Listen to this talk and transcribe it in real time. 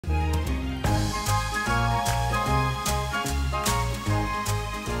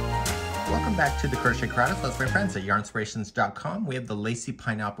back to the Crochet Crowd. That's my friends at yarnspirations.com. We have the Lacy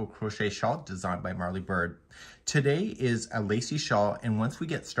Pineapple Crochet Shawl designed by Marley Bird. Today is a lacy shawl, and once we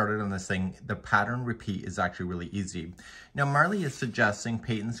get started on this thing, the pattern repeat is actually really easy. Now Marley is suggesting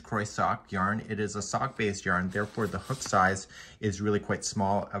Peyton's Croy sock yarn. It is a sock-based yarn, therefore the hook size is really quite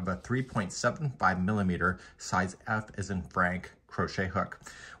small, of a 3.75 millimeter, size F as in Frank crochet hook.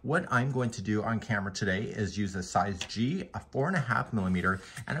 What I'm going to do on camera today is use a size G, a 4.5 millimeter,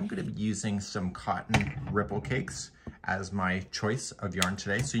 and I'm going to be using some cotton ripple cakes as my choice of yarn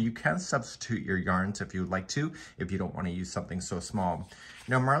today. So you can substitute your yarns if you would like to, if you don't want to use something so small.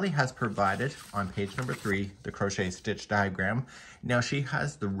 Now Marley has provided on page number 3 the crochet stitch diagram. Now she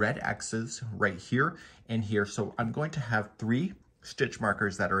has the red X's right here and here, so I'm going to have 3 stitch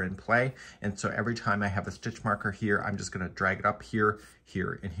markers that are in play, and so every time I have a stitch marker here, I'm just going to drag it up here,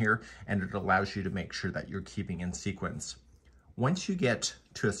 here, and here, and it allows you to make sure that you're keeping in sequence. Once you get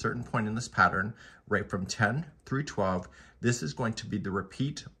to a certain point in this pattern, right from 10 through 12, this is going to be the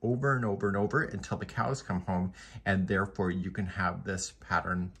repeat over and over and over until the cows come home, and therefore you can have this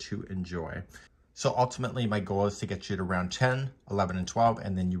pattern to enjoy. So ultimately my goal is to get you to round 10, 11, and 12,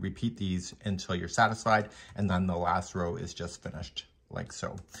 and then you repeat these until you're satisfied, and then the last row is just finished like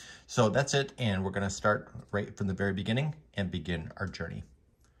so. So that's it, and we're gonna start right from the very beginning and begin our journey.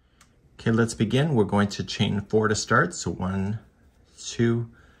 Okay, let's begin. We're going to chain 4 to start. So 1, 2,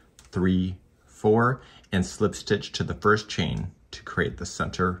 3, 4, and slip stitch to the first chain to create the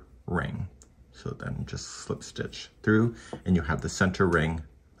center ring. So then just slip stitch through and you have the center ring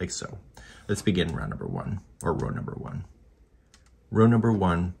like so. Let's begin round number 1, or row number 1. Row number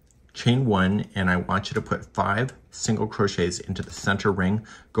 1, chain 1, and I want you to put 5 single crochets into the center ring.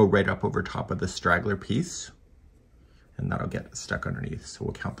 Go right up over top of the straggler piece, and that'll get stuck underneath. So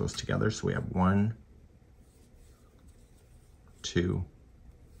we'll count those together. So we have 1, 2,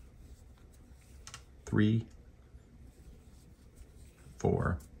 3,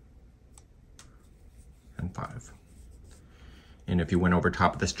 4, and 5. And if you went over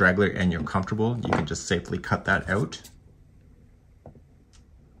top of the straggler and you're comfortable, you can just safely cut that out.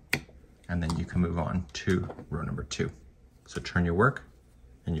 And then you can move on to row number 2. So turn your work,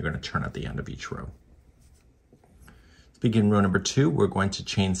 and you're going to turn at the end of each row. Let's begin row number 2. We're going to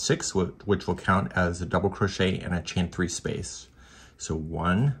chain 6, which will count as a double crochet and a chain 3 space. So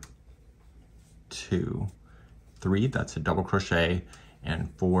 1, 2, 3, that's a double crochet, and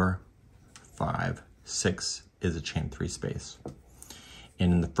 4, 5, 6 is a chain 3 space.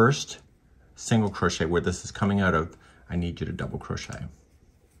 And in the first single crochet where this is coming out of, I need you to double crochet.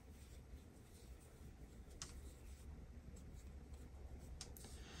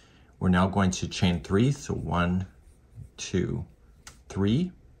 We're now going to chain 3, so 1, 2,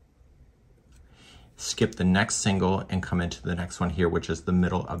 3. Skip the next single and come into the next one here, which is the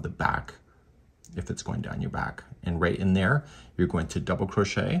middle of the back, if it's going down your back. And right in there, you're going to double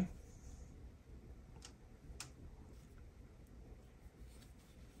crochet.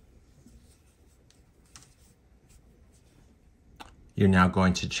 You're now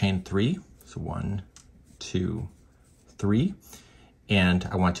going to chain 3, so 1, 2, 3, and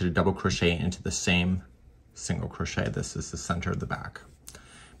I want you to double crochet into the same single crochet. This is the center of the back.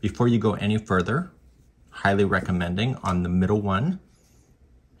 Before you go any further, highly recommending on the middle one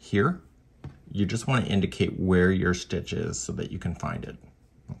here, you just want to indicate where your stitch is so that you can find it.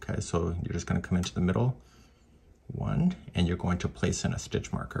 Okay, so you're just going to come into the middle one, and you're going to place in a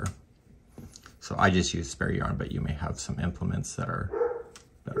stitch marker. So I just use spare yarn, but you may have some implements that are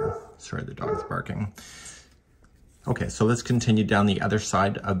better. Sorry, the dog's barking. Okay, so let's continue down the other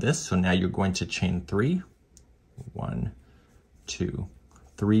side of this. So now you're going to chain 3, 1, 2,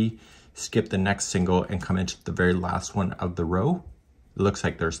 3, skip the next single and come into the very last one of the row. It looks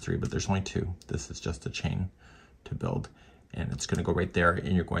like there's 3, but there's only 2. This is just a chain to build, and it's gonna go right there,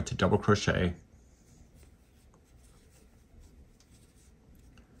 and you're going to double crochet,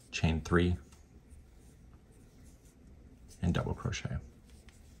 chain 3, and double crochet.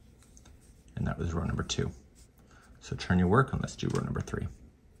 And that was row number 2. So turn your work and let's do row number 3.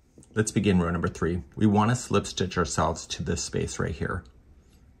 Let's begin row number 3. We want to slip stitch ourselves to this space right here.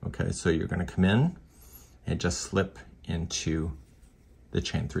 Okay, so you're going to come in and just slip into the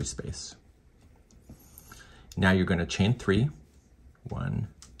chain 3 space. Now you're going to chain 3, 1,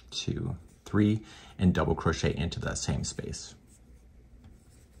 2, 3, and double crochet into that same space.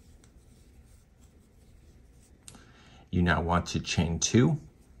 You now want to chain 2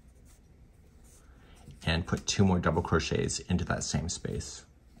 and put 2 more double crochets into that same space.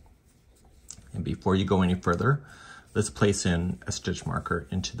 And before you go any further, let's place in a stitch marker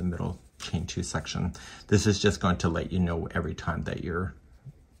into the middle chain 2 section. This is just going to let you know every time that you're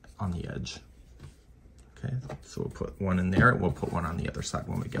on the edge. Okay, so we'll put one in there, we'll put one on the other side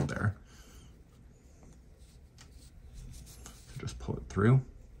when we get there. So just pull it through,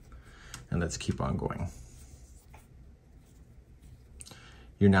 and let's keep on going.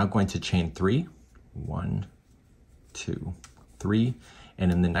 You're now going to chain 3, 1, 2, 3,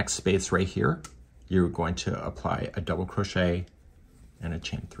 and in the next space right here, you're going to apply a double crochet and a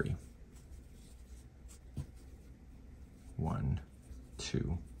chain 3. 1,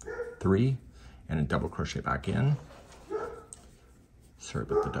 2, 3, and a double crochet back in. Sorry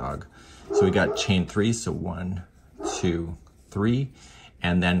about the dog. So we got chain 3, so 1, 2, 3,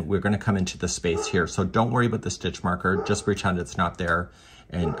 and then we're going to come into the space here. So don't worry about the stitch marker, just pretend it's not there,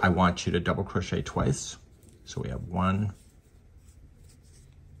 and I want you to double crochet twice. So we have 1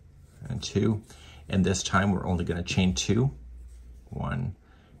 and 2, and this time we're only going to chain 2, 1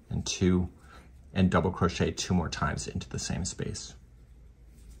 and 2, and double crochet 2 more times into the same space.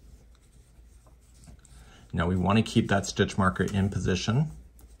 Now we want to keep that stitch marker in position,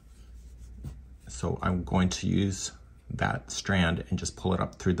 so I'm going to use that strand and just pull it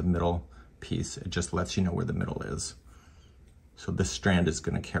up through the middle piece. It just lets you know where the middle is. So this strand is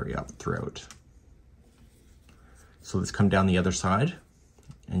going to carry up throughout. So let's come down the other side,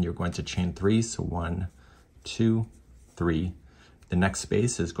 and you're going to chain 3, so 1, 2, 3. The next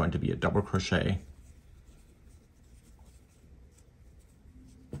space is going to be a double crochet,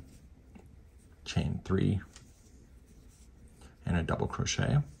 chain 3, and a double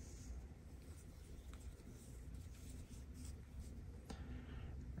crochet.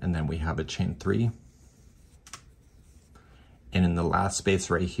 And then we have a chain 3. And in the last space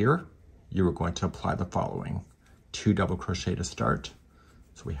right here, you are going to apply the following: 2 double crochet to start.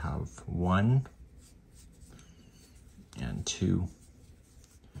 So we have 1 and 2,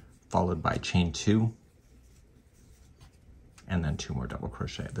 followed by chain 2, and then 2 more double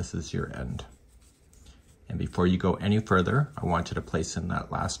crochet. This is your end. And before you go any further, I want you to place in that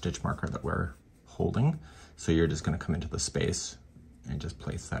last stitch marker that we're holding. So you're just going to come into the space and just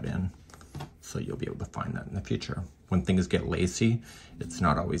place that in, so you'll be able to find that in the future. When things get lacy, it's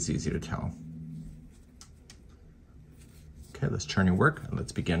not always easy to tell. Okay, let's turn your work and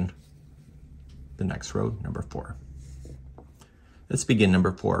let's begin the next row, number 4. Let's begin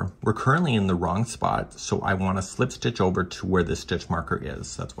number 4. We're currently in the wrong spot, so I want to slip stitch over to where the stitch marker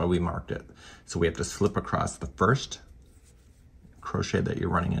is. That's why we marked it. So we have to slip across the first crochet that you're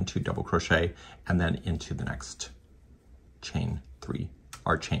running into, double crochet, and then into the next chain 3,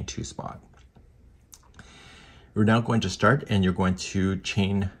 or chain 2 spot. We're now going to start, and you're going to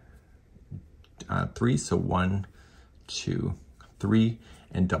chain 3, so 1, 2, 3,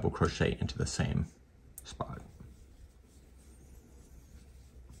 and double crochet into the same spot.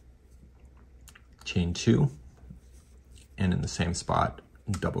 Chain 2, and in the same spot,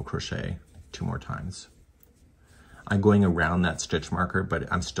 double crochet 2 more times. I'm going around that stitch marker,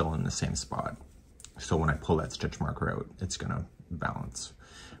 but I'm still in the same spot. So when I pull that stitch marker out, it's gonna balance.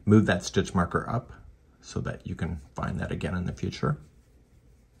 Move that stitch marker up so that you can find that again in the future.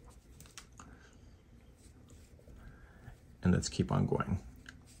 And let's keep on going.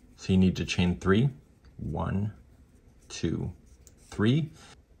 So you need to chain 3, 1, 2, 3.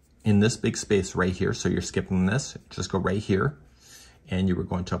 In this big space right here, so you're skipping this, just go right here, and you are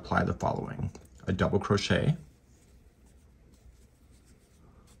going to apply the following: a double crochet,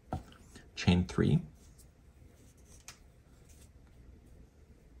 chain 3,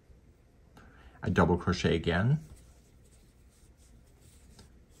 a double crochet again,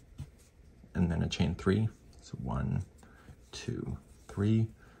 and then a chain 3, so 1, 2, 3,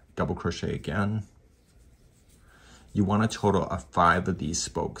 double crochet again. You want a total of 5 of these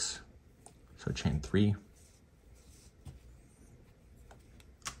spokes. So chain 3.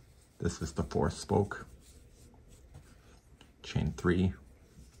 This is the 4th spoke. Chain 3,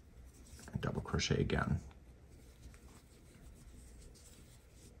 and double crochet again.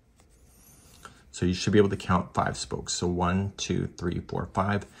 So you should be able to count 5 spokes. So 1, 2, 3, 4,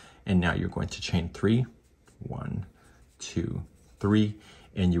 5. And now you're going to chain 3, 1, 2, 3,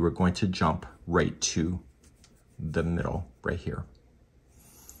 and you are going to jump right to the middle right here.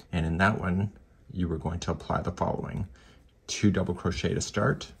 And in that one, you are going to apply the following: 2 double crochet to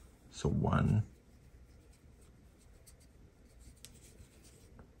start. So 1,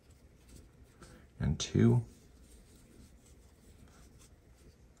 and 2,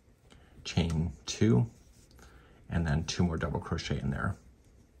 chain 2, and then 2 more double crochet in there.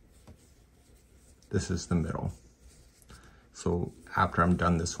 This is the middle. So after I'm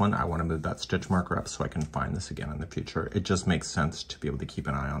done this one, I want to move that stitch marker up so I can find this again in the future. It just makes sense to be able to keep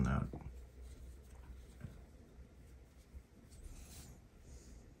an eye on that.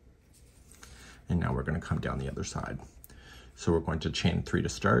 And now we're going to come down the other side. So we're going to chain 3 to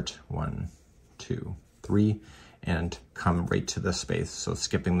start, 1, 2, 3, and come right to this space. So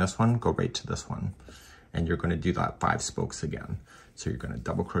skipping this one, go right to this one. And you're going to do that 5 spokes again. So you're going to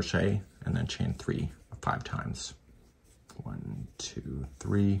double crochet and then chain 3 5 times. 1, 2,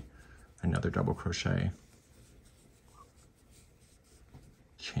 3, another double crochet,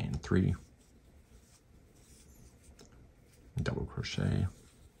 chain 3, double crochet,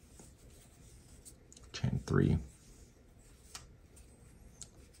 chain 3,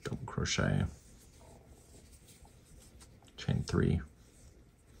 double crochet, chain 3,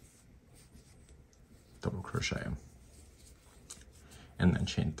 double crochet, and then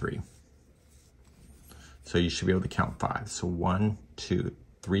chain 3. So you should be able to count 5. So 1, 2,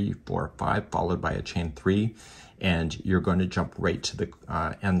 3, 4, 5, followed by a chain 3, and you're going to jump right to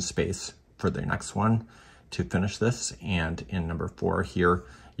the end space for the next one to finish this. And in number 4 here,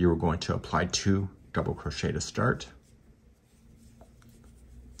 you're going to apply 2 double crochet to start.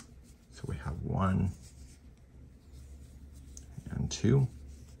 So we have 1 and 2,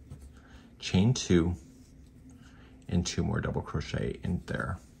 chain 2, and 2 more double crochet in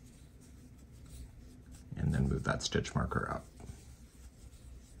there. And then move that stitch marker up.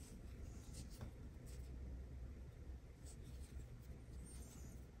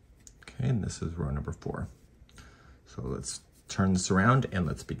 Okay, and this is row number 4. So let's turn this around and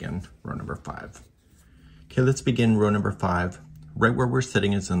let's begin row number 5. Okay, let's begin row number 5. Right where we're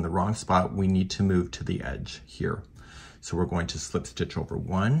sitting is in the wrong spot. We need to move to the edge here. So we're going to slip stitch over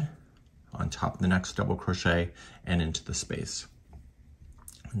 1 on top of the next double crochet and into the space.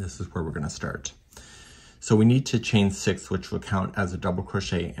 And this is where we're going to start. So we need to chain 6, which will count as a double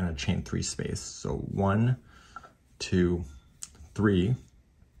crochet and a chain 3 space. So 1, 2, 3,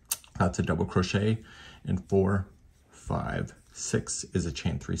 that's a double crochet, and 4, 5, 6 is a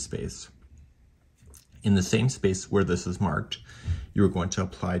chain 3 space. In the same space where this is marked, you are going to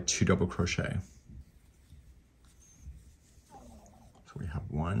apply 2 double crochet. So we have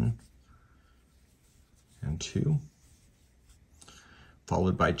 1 and 2,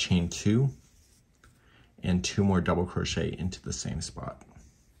 followed by chain 2, and 2 more double crochet into the same spot.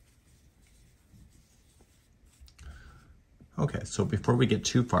 Okay, so before we get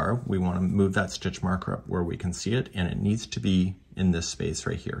too far, we want to move that stitch marker up where we can see it, and it needs to be in this space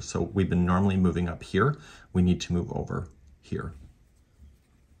right here. So we've been normally moving up here, we need to move over here.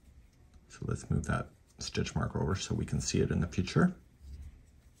 So let's move that stitch marker over so we can see it in the future.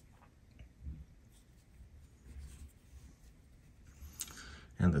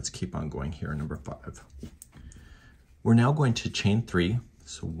 And let's keep on going here, number 5. We're now going to chain 3.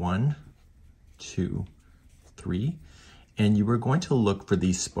 So 1, 2, 3. And you are going to look for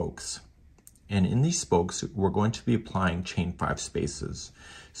these spokes. And in these spokes, we're going to be applying chain 5 spaces.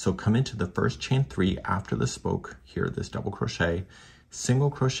 So come into the first chain 3 after the spoke here, this double crochet,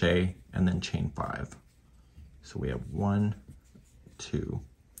 single crochet, and then chain 5. So we have 1, 2,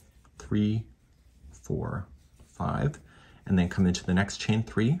 3, 4, 5. And then come into the next chain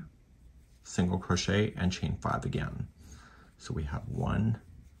 3, single crochet, and chain 5 again. So we have 1,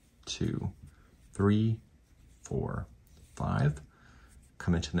 2, 3, 4, 5.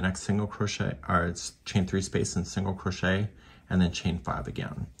 Come into the next single crochet, or it's chain 3 space and single crochet, and then chain 5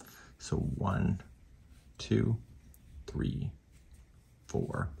 again. So 1, 2, 3,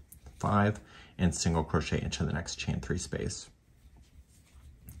 4, 5, and single crochet into the next chain 3 space.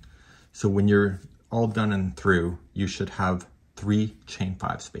 So when you're all done and through, you should have 3 chain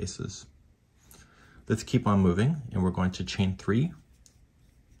 5 spaces. Let's keep on moving, and we're going to chain 3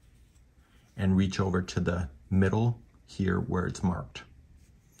 and reach over to the middle here where it's marked.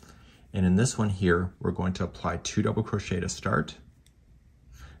 And in this one here, we're going to apply 2 double crochet to start.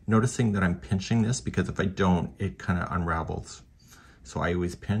 Noticing that I'm pinching this because if I don't, it kind of unravels. So I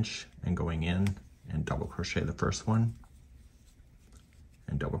always pinch and going in and double crochet the first one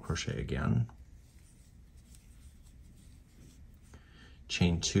and double crochet again.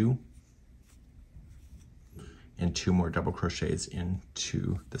 Chain 2 and 2 more double crochets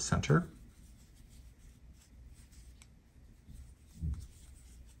into the center.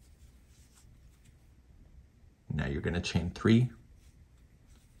 Now you're going to chain 3.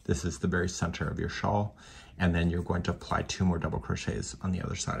 This is the very center of your shawl, and then you're going to apply 2 more double crochets on the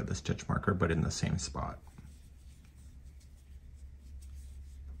other side of the stitch marker, but in the same spot.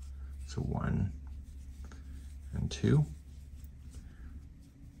 So 1 and 2.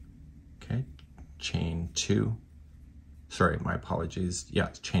 Okay, chain 2. Sorry, my apologies. Yeah,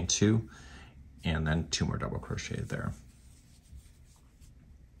 chain 2, and then 2 more double crochet there.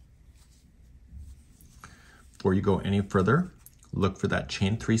 Before you go any further, look for that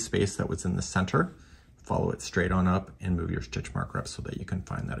chain 3 space that was in the center, follow it straight on up and move your stitch marker up so that you can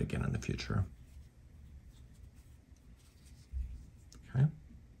find that again in the future. Okay.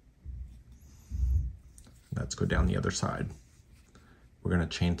 Let's go down the other side. We're going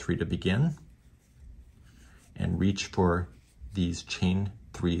to chain 3 to begin and reach for these chain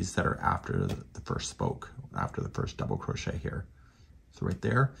 3s that are after the first spoke, after the first double crochet here. So right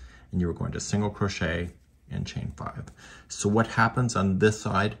there, and you were going to single crochet and chain 5. So what happens on this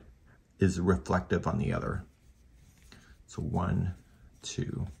side is reflective on the other. So 1,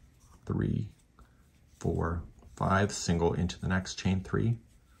 2, 3, 4, 5, single into the next chain 3,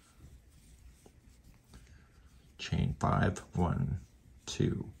 chain 5, 1,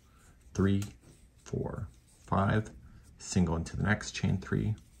 2, 3, 4, 5, single into the next chain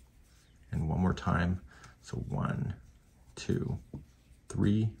 3, and one more time. So 1, 2,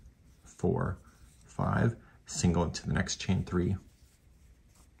 3, 4, 5, single into the next chain 3,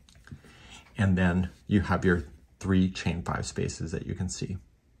 and then you have your 3 chain 5 spaces that you can see.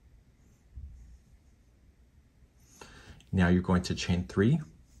 Now you're going to chain 3,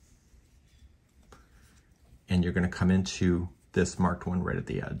 and you're going to come into this marked one right at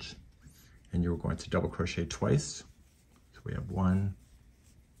the edge, and you're going to double crochet twice. So we have 1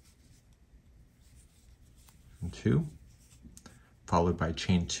 and 2, followed by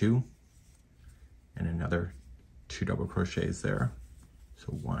chain 2 and another 2 double crochets there. So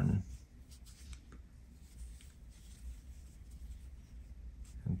 1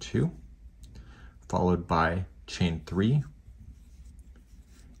 and 2, followed by chain 3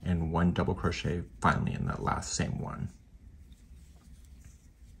 and 1 double crochet finally in that last same one.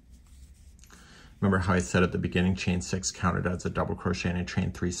 Remember how I said at the beginning, chain 6 counted as a double crochet in a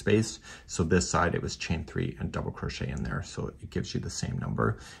chain 3 space. So this side it was chain 3 and double crochet in there. So it gives you the same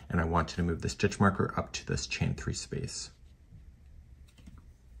number. And I want you to move the stitch marker up to this chain 3 space.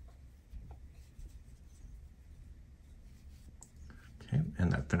 Okay,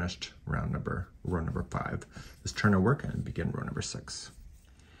 and that finished row number 5. Let's turn our work and begin row number 6.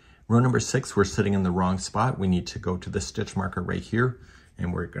 Row number 6, we're sitting in the wrong spot. We need to go to the stitch marker right here,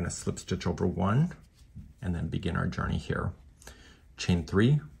 and we're going to slip stitch over 1 and then begin our journey here. Chain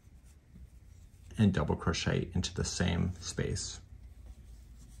 3 and double crochet into the same space.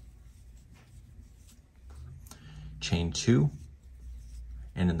 Chain 2,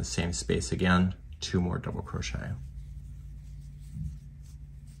 and in the same space again, 2 more double crochet.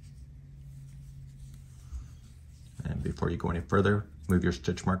 And before you go any further, move your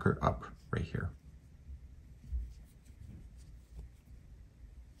stitch marker up right here.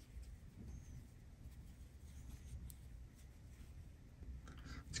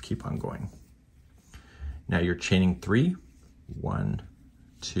 Let's keep on going. Now you're chaining 3, 1,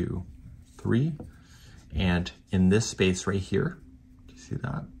 2, 3, and in this space right here, do you see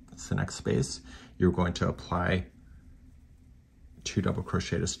that? That's the next space. You're going to apply 2 double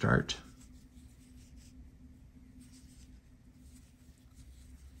crochet to start.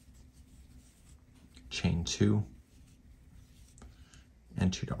 Chain 2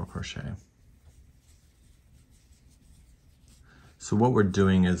 and 2 double crochet. So what we're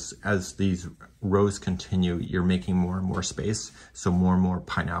doing is, as these rows continue, you're making more and more space, so more and more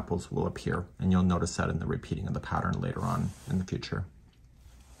pineapples will appear, and you'll notice that in the repeating of the pattern later on in the future.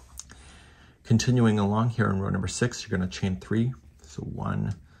 Continuing along here in row number 6, you're going to chain 3, so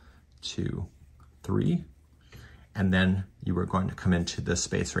 1, 2, 3, and then you are going to come into this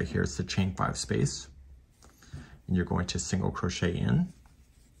space right here. It's the chain 5 space, and you're going to single crochet in,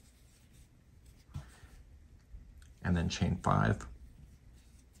 and then chain 5,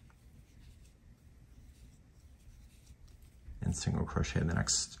 and single crochet in the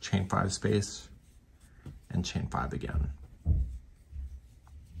next chain 5 space, and chain 5 again.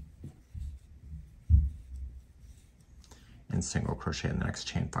 And single crochet in the next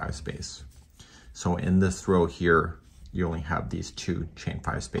chain 5 space. So in this row here, you only have these 2 chain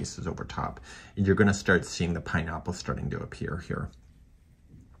 5 spaces over top. And you're gonna start seeing the pineapple starting to appear here.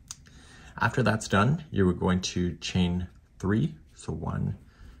 After that's done, you're going to chain 3, so 1,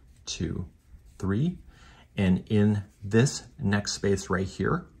 2, 3, and in this next space right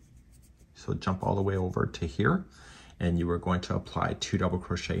here, so jump all the way over to here, and you are going to apply 2 double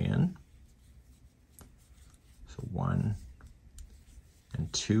crochet in, so 1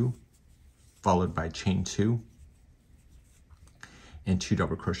 and 2, followed by chain 2, and 2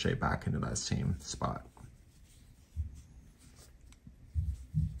 double crochet back into that same spot.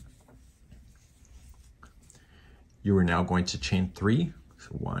 You are now going to chain 3, so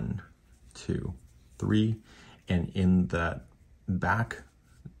 1, 2, 3, and in the back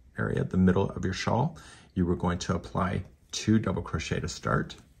area, the middle of your shawl, you were going to apply 2 double crochet to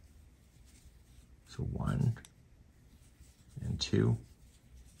start. So 1 and 2,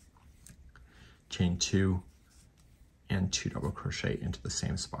 chain 2 and 2 double crochet into the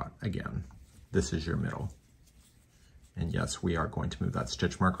same spot. Again, this is your middle. And yes, we are going to move that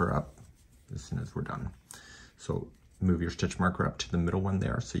stitch marker up as soon as we're done. So move your stitch marker up to the middle one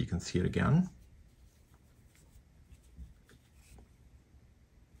there so you can see it again.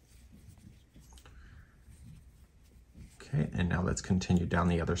 Okay, and now let's continue down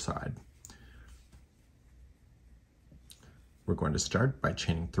the other side. We're going to start by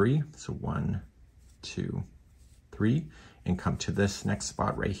chaining 3. So 1, 2, 3, and come to this next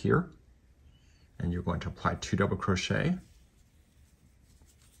spot right here. And you're going to apply 2 double crochet.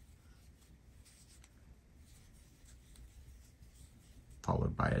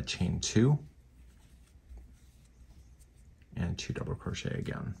 Followed by a chain 2 and 2 double crochet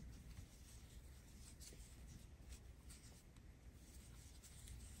again.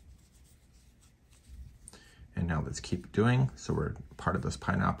 And now let's keep doing. So we're part of this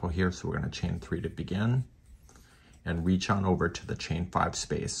pineapple here, so we're going to chain 3 to begin and reach on over to the chain 5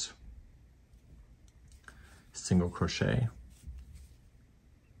 space. Single crochet,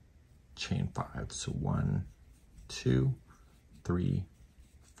 chain 5. So 1, 2, 3,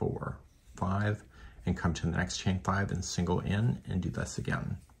 4, 5, and come to the next chain 5 and single in and do this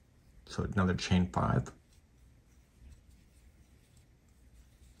again. So another chain 5.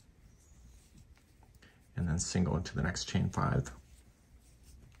 And then single into the next chain 5.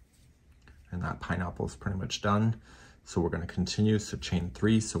 And that pineapple is pretty much done. So we're going to continue. So chain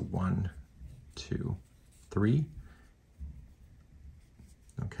 3. So 1, 2, 3.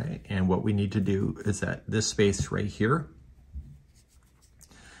 Okay, and what we need to do is at this space right here,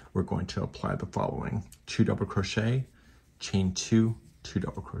 we're going to apply the following: 2 double crochet, chain 2, 2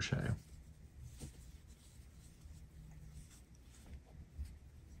 double crochet.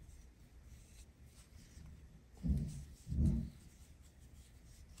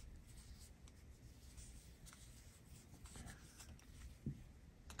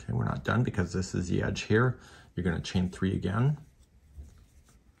 Okay, we're not done because this is the edge here. You're going to chain 3 again.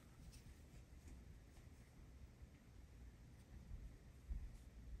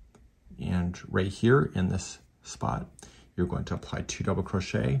 And right here in this spot, you're going to apply 2 double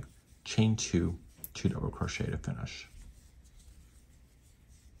crochet, chain 2, 2 double crochet to finish.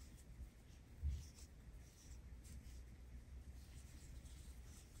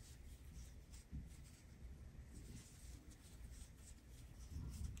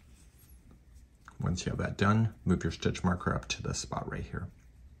 Once you have that done, move your stitch marker up to this spot right here.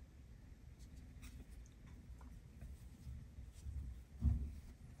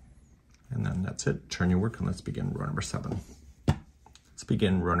 And then that's it. Turn your work and let's begin row number 7. Let's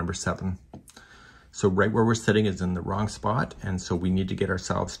begin row number 7. So right where we're sitting is in the wrong spot, and so we need to get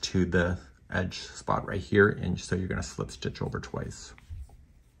ourselves to the edge spot right here, and so you're going to slip stitch over twice.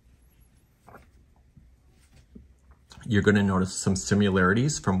 You're going to notice some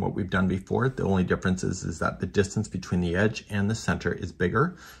similarities from what we've done before. The only difference is that the distance between the edge and the center is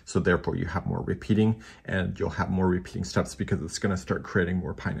bigger, so therefore you have more repeating, and you'll have more repeating steps because it's going to start creating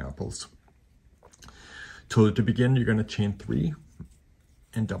more pineapples. So to begin, you're going to chain 3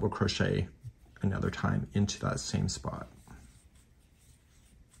 and double crochet another time into that same spot.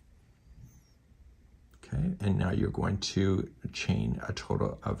 Okay, and now you're going to chain a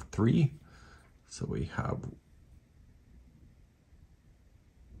total of 3. So we have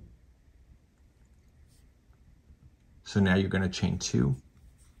now you're going to chain 2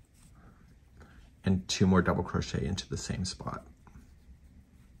 and 2 more double crochet into the same spot.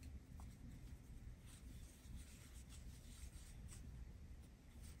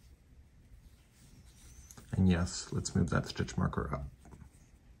 And yes, let's move that stitch marker up.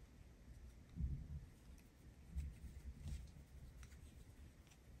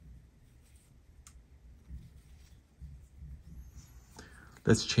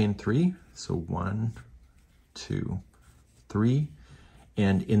 Let's chain 3. So 1, 2, 3.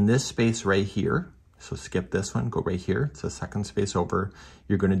 And in this space right here, so skip this one, go right here. It's the second space over.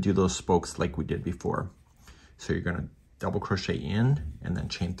 You're going to do those spokes like we did before. So you're going to double crochet in and then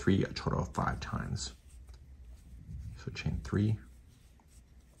chain 3 a total of 5 times. So chain 3.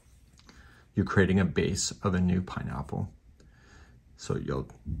 You're creating a base of a new pineapple. So you'll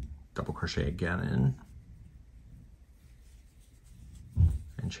double crochet again in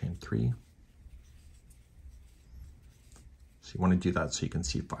and chain 3. So you want to do that so you can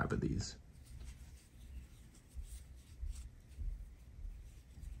see 5 of these.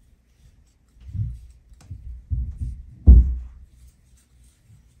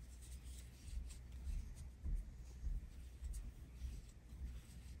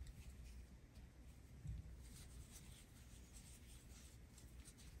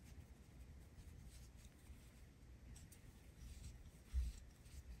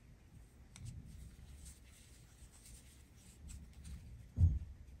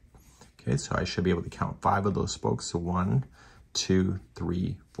 Okay, so I should be able to count 5 of those spokes. So 1, 2,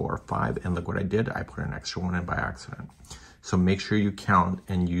 3, 4, 5. And look what I did. I put an extra one in by accident. So make sure you count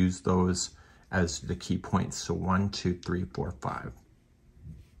and use those as the key points. So 1, 2, 3, 4, 5.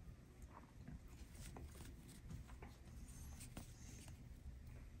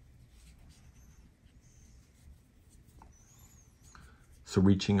 So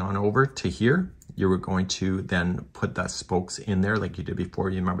reaching on over to here, you were going to then put the spokes in there like you did before.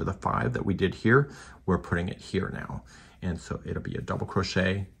 You remember the 5 that we did here? We're putting it here now. And so it'll be a double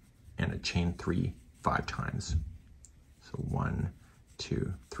crochet and a chain 3 5 times. So 1,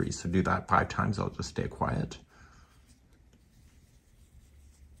 2, 3. So do that 5 times. I'll just stay quiet.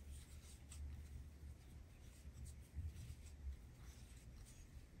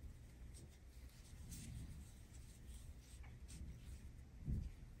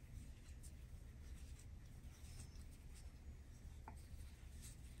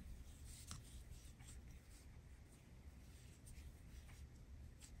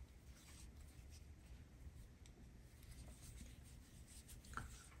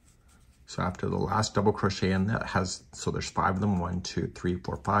 So after the last double crochet in that has, so there's 5 of them, 1, 2, 3,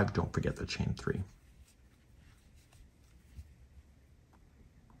 4, 5. Don't forget the chain 3.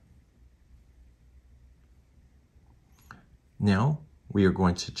 Now we are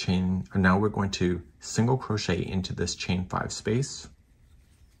going to now we're going to single crochet into this chain 5 space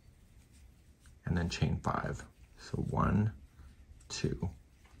and then chain 5. So 1, 2,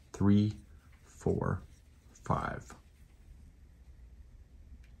 3, 4, 5.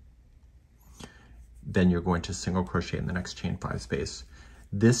 Then you're going to single crochet in the next chain 5 space.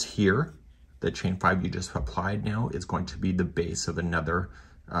 This here, the chain 5 you just applied now, is going to be the base of another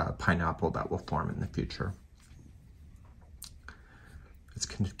pineapple that will form in the future. Let's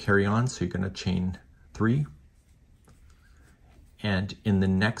carry on. So you're going to chain 3. And in the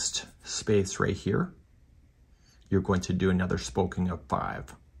next space right here, you're going to do another spoking of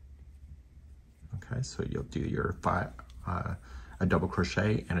 5. Okay, so you'll do your 5, a double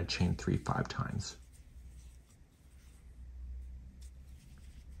crochet and a chain 3 5 times.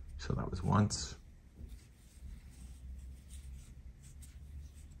 So that was once.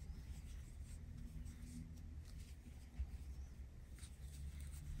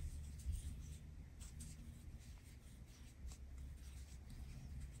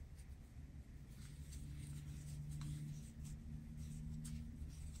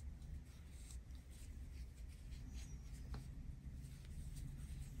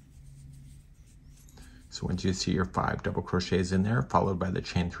 So once you see your 5 double crochets in there, followed by the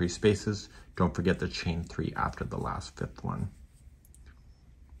chain 3 spaces, don't forget the chain 3 after the last 5th one.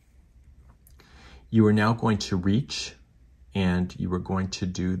 You are now going to reach, and you are going to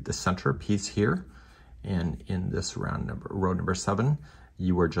do the center piece here. And in this row number 7,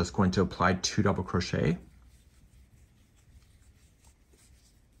 you are just going to apply 2 double crochet.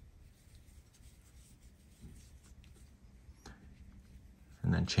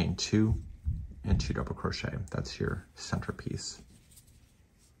 And then chain 2 and 2 double crochet. That's your center piece.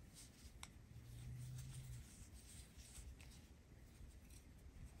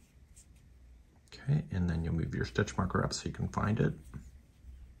 Okay, and then you'll move your stitch marker up so you can find it.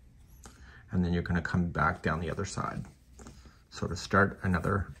 And then you're going to come back down the other side. So to start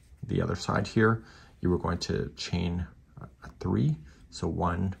the other side here, you were going to chain a 3. So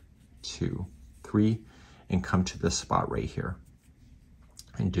 1, 2, 3, and come to this spot right here.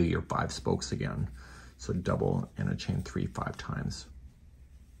 And do your 5 spokes again. So double and a chain 3 5 times.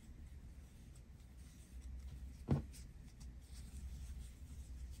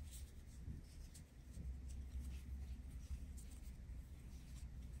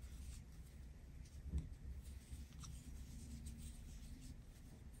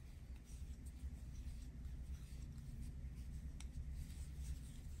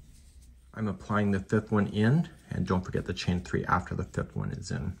 I'm applying the 5th one in, and don't forget the chain 3 after the 5th one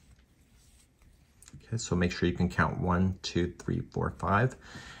is in. Okay, so make sure you can count 1, 2, 3, 4, 5.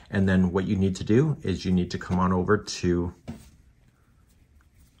 And then what you need to do is you need to come on over to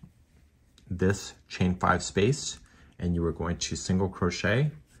this chain 5 space, and you are going to single crochet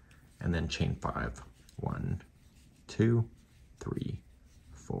and then chain 5. 1, 2, 3,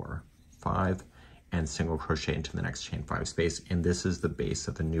 4, 5. And single crochet into the next chain 5 space. And this is the base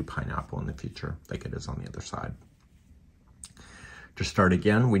of the new pineapple in the future, like it is on the other side. To start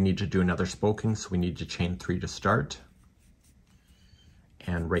again, we need to do another spoking, so we need to chain 3 to start.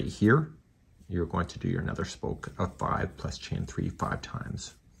 And right here, you're going to do your another spoke of 5 plus chain 3 5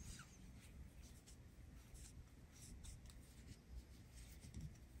 times.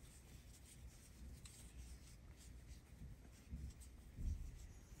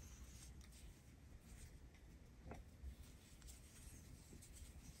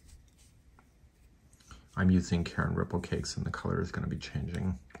 I'm using Karen Ripple Cakes, and the color is going to be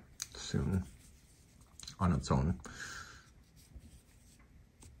changing soon on its own.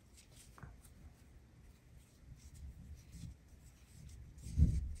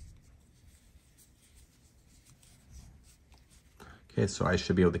 Okay, so I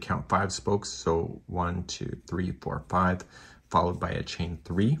should be able to count 5 spokes. So 1, 2, 3, 4, 5, followed by a chain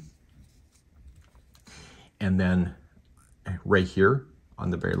 3. And then right here on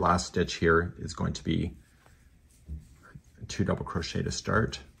the very last stitch here is going to be 2 double crochet to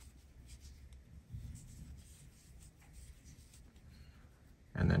start.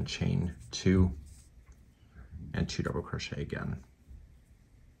 And then chain 2 and 2 double crochet again.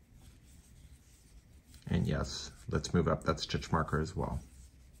 And yes, let's move up that stitch marker as well.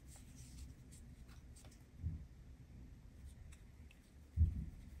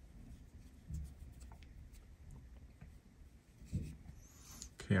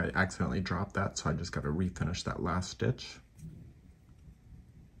 Okay, I accidentally dropped that, so I just got to refinish that last stitch.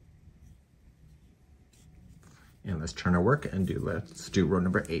 And let's turn our work and let's do row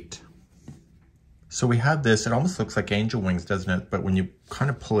number 8. So we have this, it almost looks like angel wings, doesn't it? But when you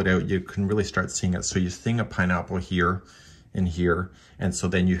kind of pull it out, you can really start seeing it. So you're seeing a pineapple here and here. And so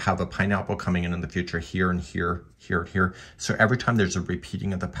then you have a pineapple coming in the future here and here, here, here. So every time there's a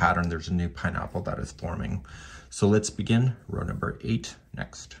repeating of the pattern, there's a new pineapple that is forming. So let's begin row number 8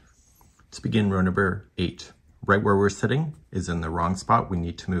 next. Let's begin row number 8. Right where we're sitting is in the wrong spot. We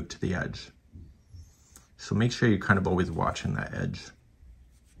need to move to the edge. So make sure you're kind of always watching that edge.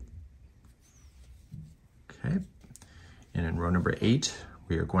 Okay, and in row number 8,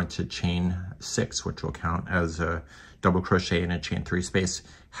 we are going to chain 6, which will count as a double crochet in a chain 3 space.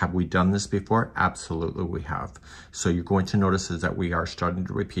 Have we done this before? Absolutely we have. So you're going to notice is that we are starting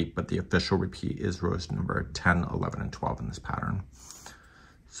to repeat, but the official repeat is rows number 10, 11, and 12 in this pattern.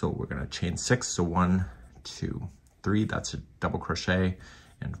 So we're going to chain 6, so 1, 2, 3, that's a double crochet,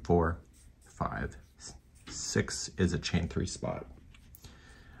 and 4, 5, 6 is a chain 3 spot.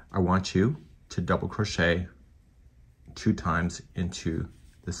 I want you to double crochet 2 times into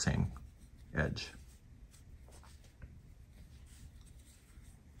the same edge.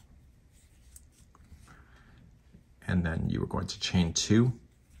 And then you are going to chain 2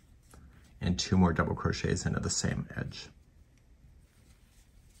 and 2 more double crochets into the same edge.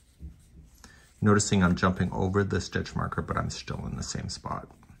 Noticing I'm jumping over the stitch marker, but I'm still in the same spot.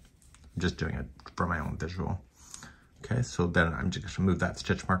 I'm just doing it for my own visual. Okay, so then I'm just gonna move that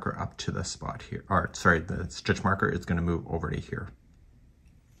stitch marker up to the spot here, or sorry, the stitch marker is gonna move over to here.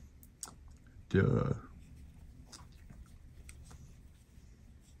 Duh.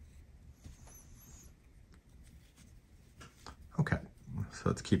 Okay, so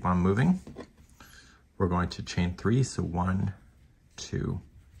let's keep on moving. We're going to chain 3, so 1, 2,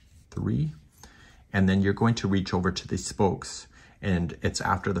 3, and then you're going to reach over to the spokes. And it's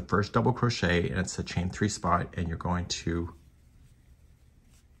after the first double crochet, and it's a chain 3 spot, and you're going to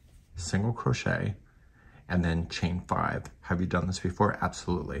single crochet and then chain 5. Have you done this before?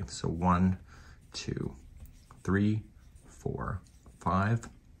 Absolutely. So 1, 2, 3, 4, 5.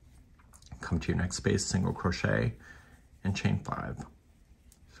 Come to your next space, single crochet and chain 5.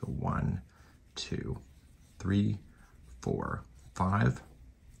 So 1, 2, 3, 4, 5.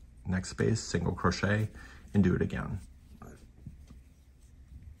 Next space, single crochet, and do it again.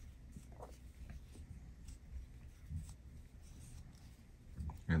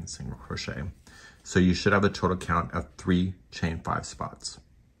 And single crochet. So you should have a total count of 3 chain 5 spots,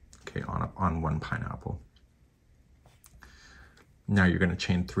 okay, on one pineapple. Now you're going to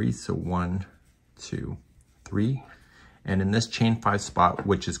chain 3, so 1, 2, 3, and in this chain 5 spot,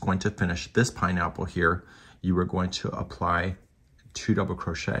 which is going to finish this pineapple here, you are going to apply 2 double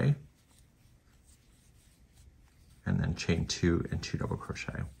crochet and then chain 2 and 2 double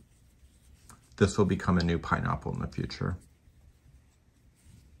crochet. This will become a new pineapple in the future.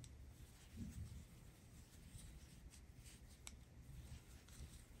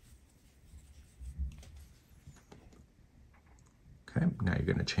 Okay, now you're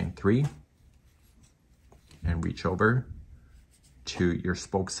going to chain 3 and reach over to your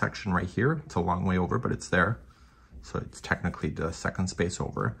spoke section right here. It's a long way over, but it's there. So it's technically the second space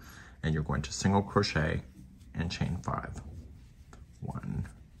over, and you're going to single crochet and chain 5. 1,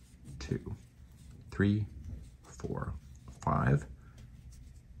 2, 3, 4, 5.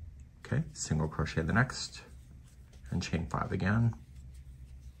 Okay, single crochet the next and chain 5 again.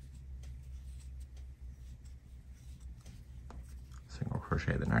 Single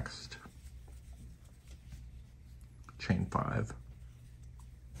crochet the next, chain 5,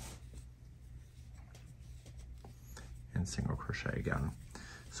 and single crochet again.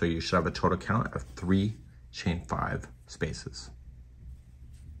 So you should have a total count of 3 chain 5 spaces.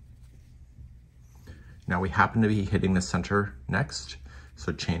 Now we happen to be hitting the center next,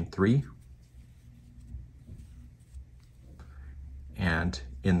 so chain 3, and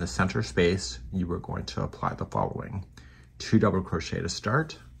in the center space you are going to apply the following: 2 double crochet to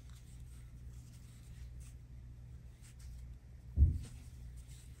start,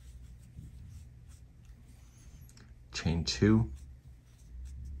 chain 2,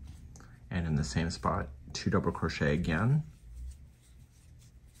 and in the same spot 2 double crochet again,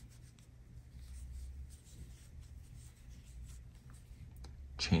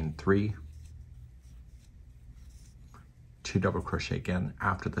 chain 3, 2 double crochet again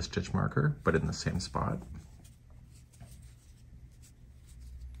after the stitch marker, but in the same spot,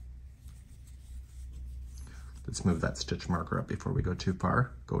 let's move that stitch marker up before we go too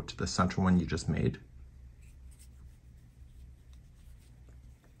far. Go to the center one you just made,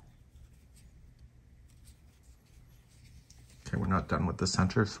 okay, we're not done with the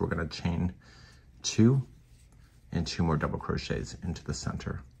center, so we're going to chain 2 and 2 more double crochets into the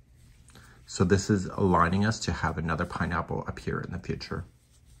center. So this is aligning us to have another pineapple appear in the future.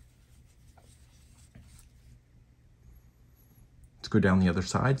 Let's go down the other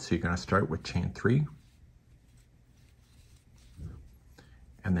side. So you're going to start with chain 3,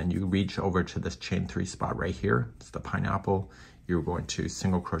 and then you reach over to this chain 3 spot right here. It's the pineapple. You're going to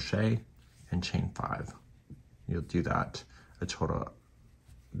single crochet and chain 5. You'll do that a total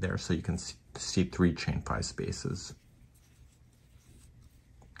there, so you can see 3 chain 5 spaces.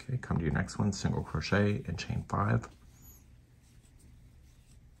 Okay, come to your next one, single crochet and chain 5.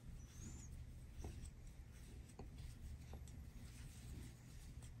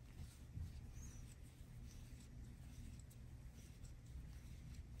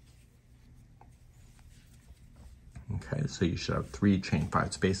 Okay, so you should have 3 chain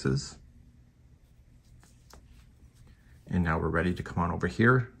 5 spaces. And now we're ready to come on over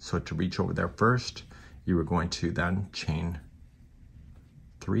here. So to reach over there first, you are going to then chain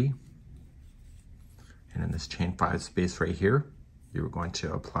 3. And in this chain 5 space right here, you're going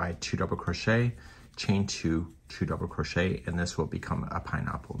to apply 2 double crochet, chain 2, 2 double crochet, and this will become a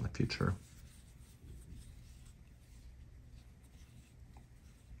pineapple in the future.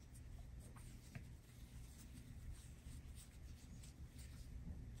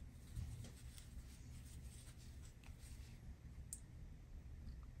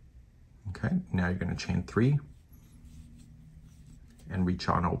 Okay, now you're going to chain 3 and reach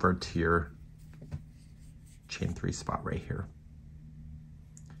on over to your chain 3 spot right here.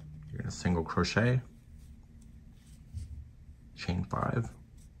 You're going to single crochet, chain 5,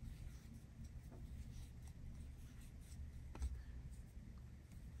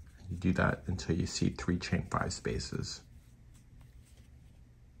 you do that until you see 3 chain 5 spaces.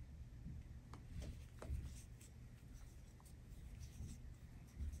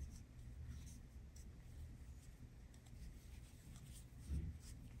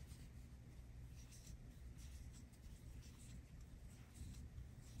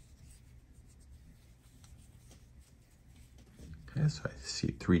 Okay, so I see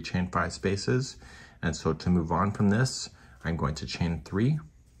 3 chain 5 spaces, and so to move on from this, I'm going to chain 3,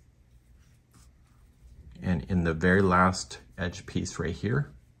 and in the very last edge piece right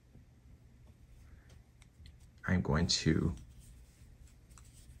here, I'm going to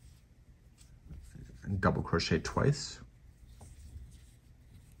double crochet twice,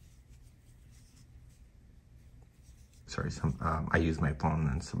 sorry, I use my phone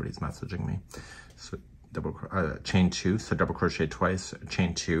and somebody's messaging me, so chain 2, so double crochet twice,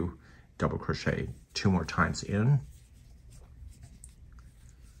 chain 2, double crochet 2 more times in,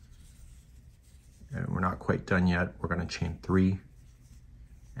 and we're not quite done yet. We're going to chain 3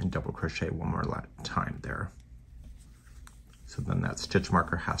 and double crochet 1 more time there. So then that stitch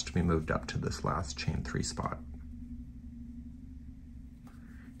marker has to be moved up to this last chain 3 spot,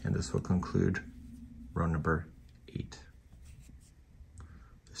 and this will conclude row number 8.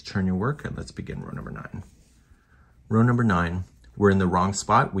 Let's turn your work and let's begin row number 9. Row number 9, we're in the wrong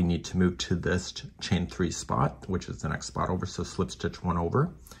spot. We need to move to this chain 3 spot, which is the next spot over. So slip stitch 1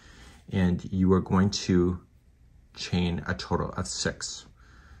 over, and you are going to chain a total of 6.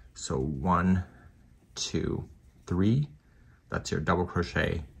 So 1, 2, 3, that's your double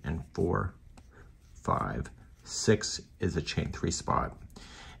crochet, and 4, 5, 6 is a chain 3 spot.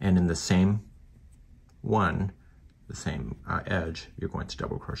 And in the same one, the same edge, you're going to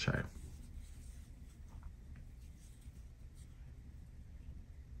double crochet.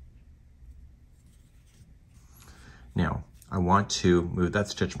 Now, I want to move that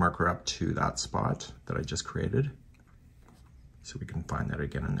stitch marker up to that spot that I just created, so we can find that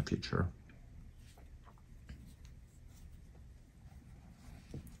again in the future.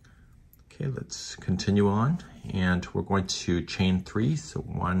 Okay, let's continue on, and we're going to chain 3. So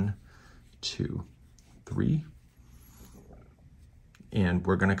 1, 2, 3. And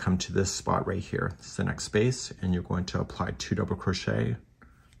we're going to come to this spot right here. This is the next space, and you're going to apply 2 double crochet,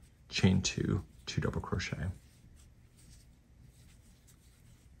 chain 2, 2 double crochet.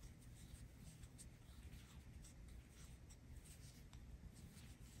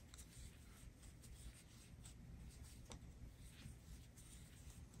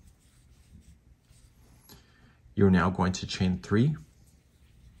 You're now going to chain 3,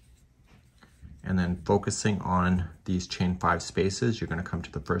 and then focusing on these chain 5 spaces, you're going to come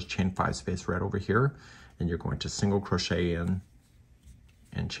to the first chain 5 space right over here, and you're going to single crochet in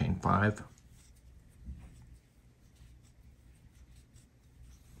and chain 5,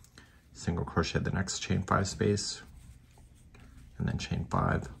 single crochet the next chain 5 space, and then chain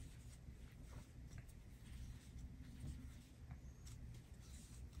 5,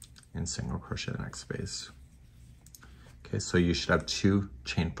 and single crochet the next space. Okay, so you should have 2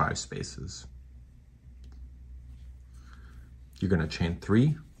 chain 5 spaces. You're going to chain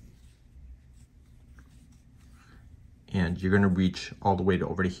 3, and you're going to reach all the way to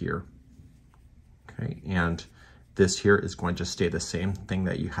over to here. Okay, and this here is going to stay the same thing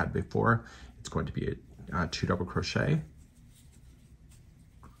that you had before. It's going to be a 2 double crochet,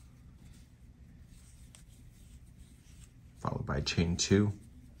 followed by chain 2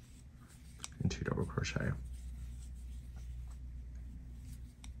 and 2 double crochet.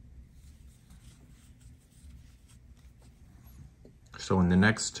 So in the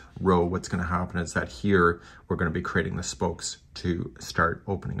next row, what's going to happen is that here, we're going to be creating the spokes to start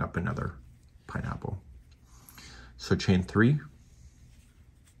opening up another pineapple. So chain 3,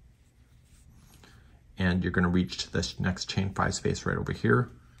 and you're going to reach to this next chain 5 space right over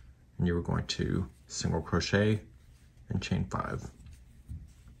here, and you're going to single crochet and chain 5.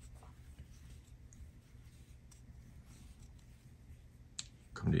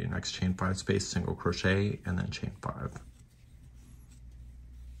 Come to your next chain 5 space, single crochet, and then chain 5.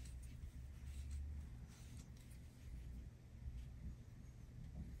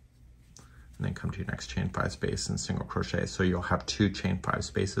 And then come to your next chain 5 space and single crochet. So you'll have 2 chain 5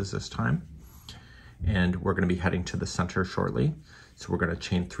 spaces this time. And we're going to be heading to the center shortly. So we're going to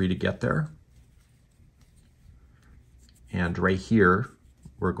chain 3 to get there. And right here,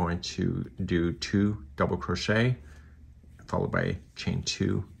 we're going to do 2 double crochet, followed by chain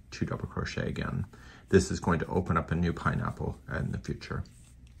 2, 2 double crochet again. This is going to open up a new pineapple in the future.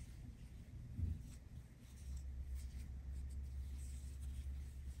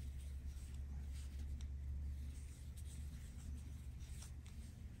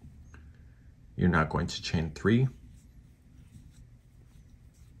 You're now going to chain 3.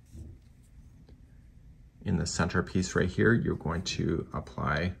 In the center piece right here, you're going to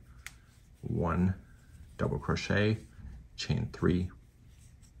apply 1 double crochet, chain 3,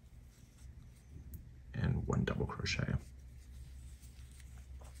 and 1 double crochet.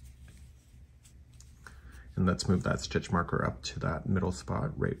 And let's move that stitch marker up to that middle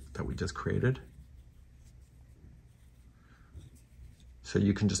spot right that we just created. So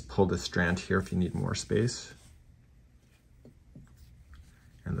you can just pull this strand here if you need more space.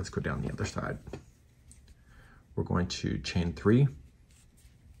 And let's go down the other side. We're going to chain 3.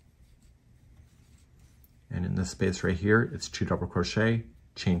 And in this space right here, it's 2 double crochet,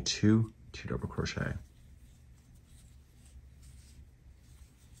 chain 2, 2 double crochet.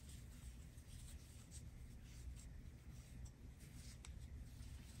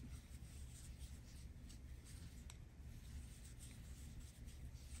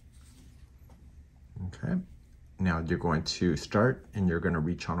 Okay, now you're going to start and you're going to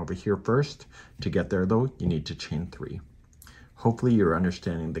reach on over here first. To get there though, you need to chain 3. Hopefully you're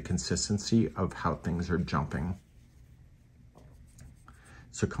understanding the consistency of how things are jumping.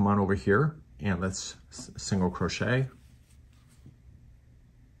 So come on over here and let's single crochet.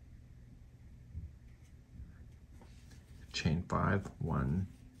 Chain 5, 1,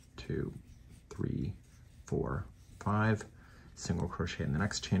 2, 3, 4, 5. Single crochet in the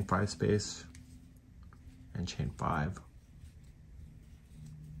next chain 5 space. And chain 5.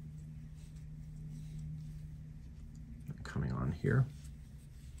 Coming on here.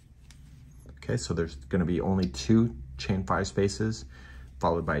 Okay, so there's going to be only 2 chain 5 spaces,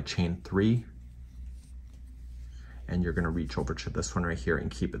 followed by chain 3. And you're going to reach over to this one right here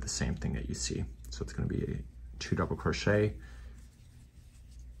and keep it the same thing that you see. So it's going to be 2 double crochet,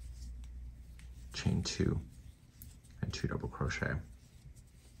 chain 2, and 2 double crochet.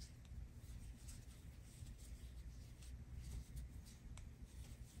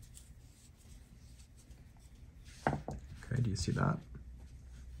 Okay, do you see that?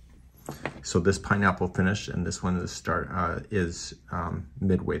 So this pineapple finished, and this one is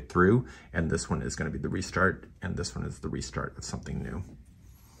midway through, and this one is going to be the restart, and this one is the restart of something new.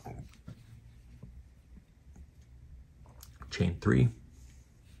 Chain 3,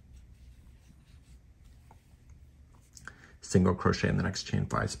 single crochet in the next chain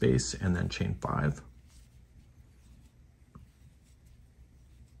 5 space, and then chain 5.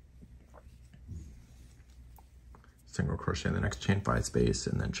 Single crochet in the next chain 5 space,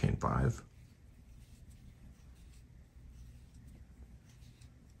 and then chain 5.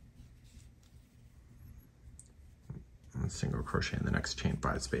 And single crochet in the next chain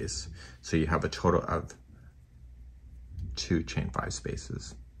 5 space. So you have a total of 2 chain 5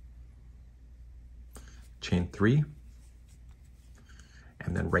 spaces. Chain 3,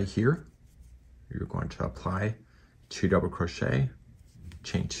 and then right here you're going to apply 2 double crochet,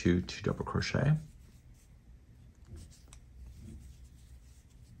 chain 2, 2 double crochet,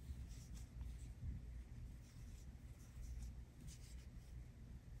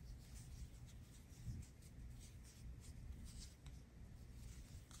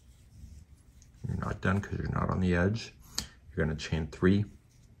 you're not done because you're not on the edge. You're going to chain 3,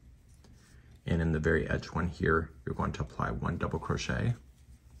 and in the very edge one here, you're going to apply 1 double crochet,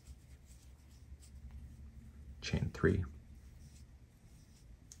 chain 3,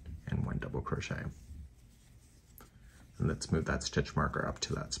 and 1 double crochet. And let's move that stitch marker up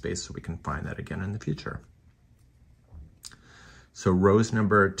to that space so we can find that again in the future. So rows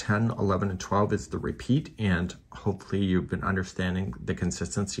number 10, 11, and 12 is the repeat, and hopefully you've been understanding the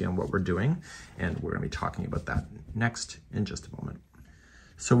consistency and what we're doing, and we're going to be talking about that next in just a moment.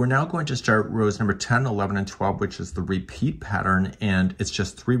 So we're now going to start rows number 10, 11, and 12, which is the repeat pattern, and it's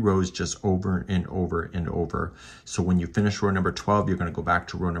just 3 rows just over and over and over. So when you finish row number 12, you're going to go back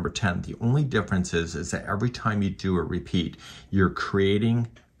to row number 10. The only difference is that every time you do a repeat, you're creating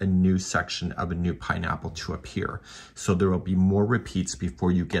a new section of a new pineapple to appear. So there will be more repeats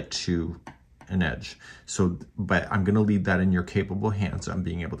before you get to an edge. So, but I'm gonna leave that in your capable hands on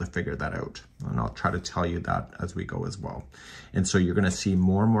being able to figure that out. And I'll try to tell you that as we go as well. And so you're gonna see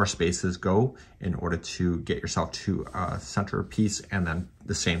more and more spaces go in order to get yourself to a center piece, and then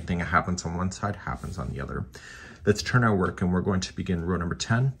the same thing that happens on one side happens on the other. Let's turn our work, and we're going to begin row number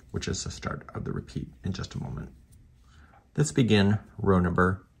 10, which is the start of the repeat, in just a moment. Let's begin row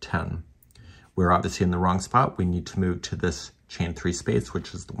number 10. We're obviously in the wrong spot. We need to move to this chain 3 space,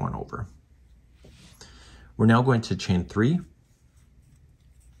 which is the one over. We're now going to chain 3,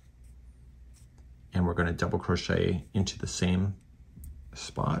 and we're going to double crochet into the same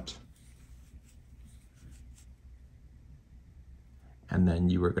spot. And then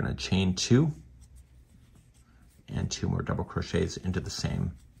you are going to chain 2 and 2 more double crochets into the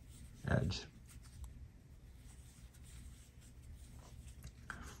same edge.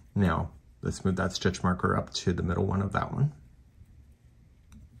 Now, let's move that stitch marker up to the middle one of that one.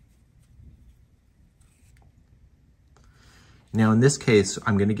 Now in this case,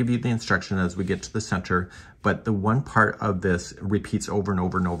 I'm going to give you the instruction as we get to the center, but the one part of this repeats over and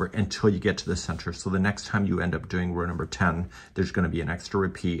over and over until you get to the center. So the next time you end up doing row number 10, there's going to be an extra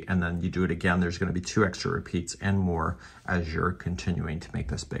repeat, and then you do it again, there's going to be 2 extra repeats and more as you're continuing to make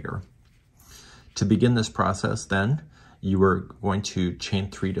this bigger. To begin this process then, you are going to chain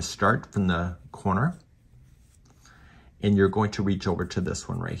 3 to start from the corner, and you're going to reach over to this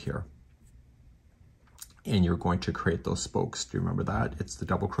one right here. And you're going to create those spokes. Do you remember that? It's the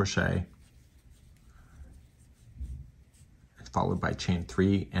double crochet, followed by chain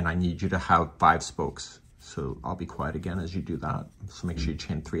 3, and I need you to have 5 spokes. So I'll be quiet again as you do that. So make sure you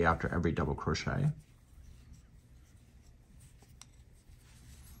chain 3 after every double crochet.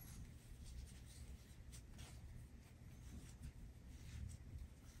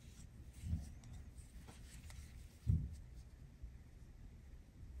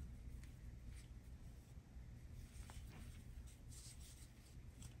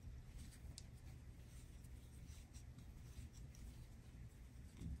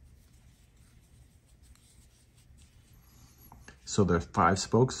 So there's 5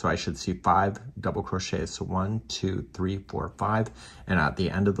 spokes, so I should see 5 double crochets. So 1, 2, 3, 4, 5. And at the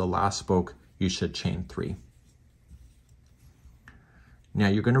end of the last spoke, you should chain 3. Now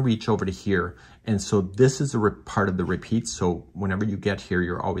you're going to reach over to here. And so this is a part of the repeat. So whenever you get here,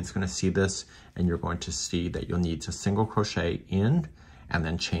 you're always going to see this, and you're going to see that you'll need to single crochet in and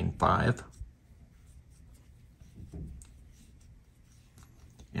then chain 5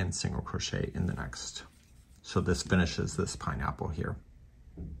 and single crochet in the next. So this finishes this pineapple here.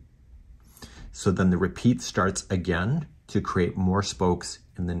 So then the repeat starts again to create more spokes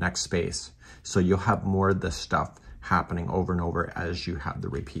in the next space. So you'll have more of this stuff happening over and over as you have the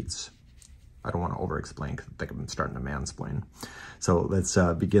repeats. I don't want to over explain because I think I'm starting to mansplain. So let's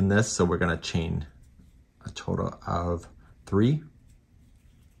begin this. So we're going to chain a total of 3.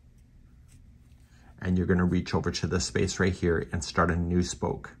 And you're going to reach over to this space right here and start a new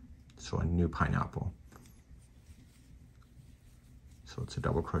spoke. So a new pineapple. So it's a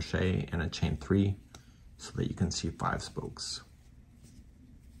double crochet and a chain 3 so that you can see 5 spokes.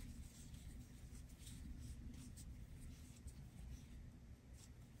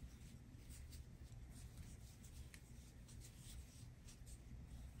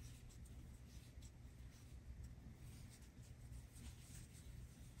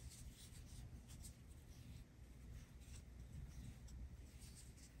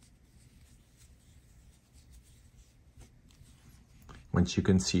 Once you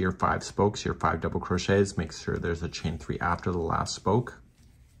can see your 5 spokes, your 5 double crochets, make sure there's a chain 3 after the last spoke.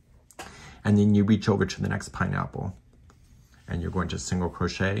 And then you reach over to the next pineapple and you're going to single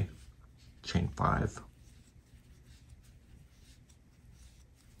crochet, chain 5,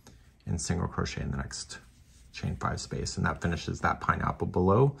 and single crochet in the next chain 5 space, and that finishes that pineapple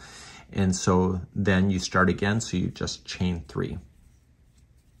below. And so then you start again, so you just chain 3.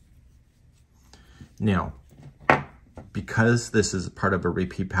 Now, because this is part of a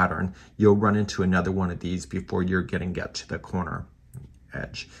repeat pattern, you'll run into another one of these before you're getting to the corner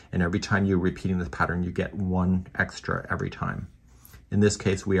edge. And every time you're repeating this pattern, you get 1 extra every time. In this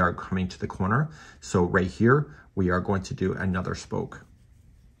case, we are coming to the corner. So right here, we are going to do another spoke.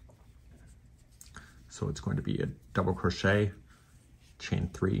 So it's going to be a double crochet, chain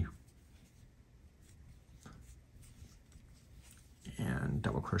 3, and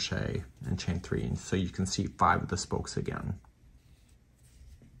double crochet and chain 3, and so you can see 5 of the spokes again.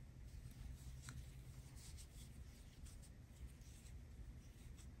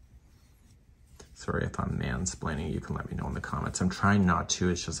 Sorry if I'm mansplaining, you can let me know in the comments. I'm trying not to,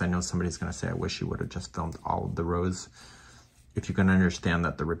 it's just I know somebody's gonna say, I wish you would have just filmed all of the rows. If you can understand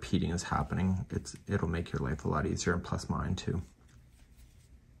that the repeating is happening, it'll make your life a lot easier, and plus mine too.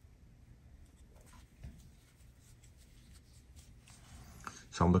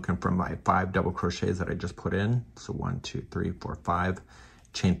 So I'm looking for my 5 double crochets that I just put in. So 1, 2, 3, 4, 5.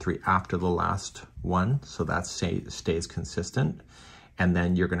 Chain 3 after the last one, so that stays consistent. And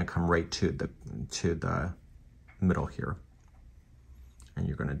then you're going to come right to the middle here, and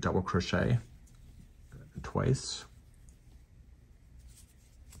you're going to double crochet twice.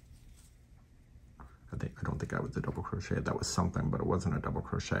 I don't think that was a double crochet. That was something, but it wasn't a double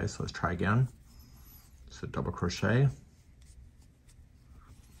crochet. So let's try again. So double crochet.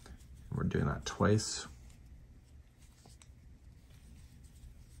 We're doing that twice.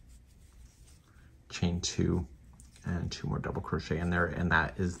 Chain 2 and 2 more double crochet in there, and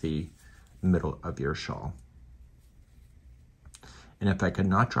that is the middle of your shawl. And if I could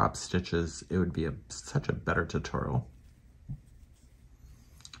not drop stitches, it would be such a better tutorial.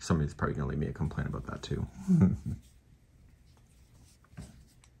 Somebody's probably gonna leave me a complaint about that too.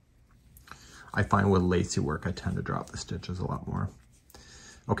 I find with lacy work, I tend to drop the stitches a lot more.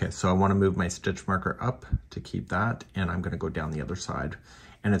 Okay, so I want to move my stitch marker up to keep that, and I'm going to go down the other side.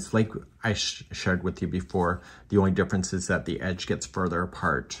 And it's like I shared with you before, the only difference is that the edge gets further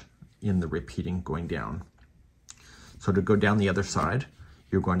apart in the repeating going down. So to go down the other side,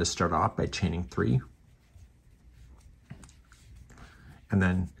 you're going to start off by chaining 3, and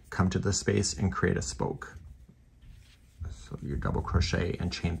then come to the space and create a spoke. So you double crochet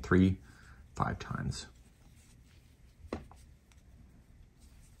and chain 3 5 times.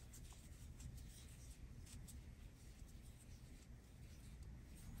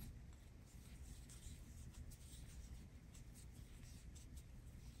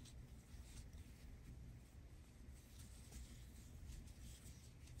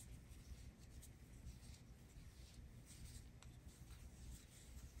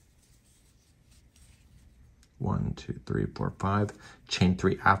 One, 2, 3, 4, 5. Chain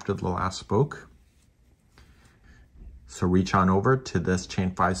 3 after the last spoke. So reach on over to this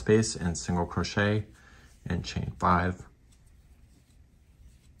chain 5 space and single crochet and chain 5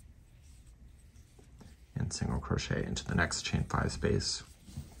 and single crochet into the next chain 5 space.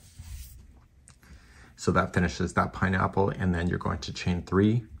 So that finishes that pineapple, and then you're going to chain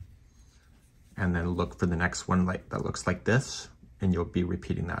 3 and then look for the next one that looks like this, and you'll be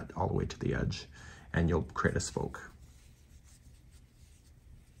repeating that all the way to the edge, and you'll create a spoke.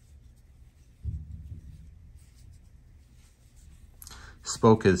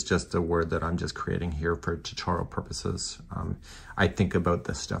 Spoke is just a word that I'm just creating here for tutorial purposes. I think about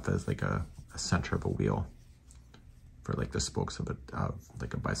this stuff as like a center of a wheel for like the spokes of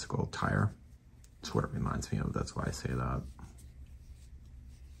like a bicycle tire. It's what it reminds me of, that's why I say that.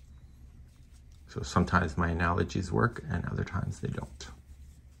 So sometimes my analogies work and other times they don't.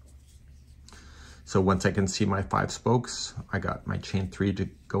 So once I can see my 5 spokes, I got my chain 3 to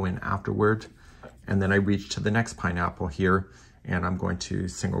go in afterward. And then I reach to the next pineapple here, and I'm going to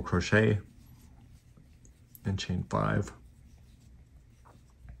single crochet and chain 5.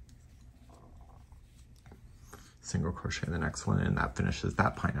 Single crochet the next one, and that finishes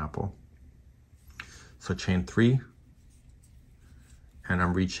that pineapple. So chain 3, and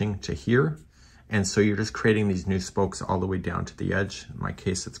I'm reaching to here. And so you're just creating these new spokes all the way down to the edge. In my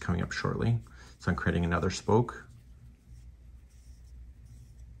case, it's coming up shortly. So I'm creating another spoke.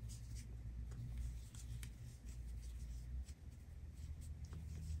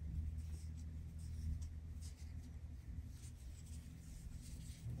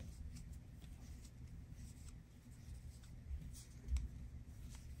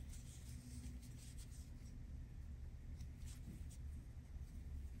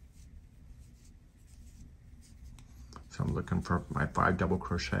 So I'm looking for my 5 double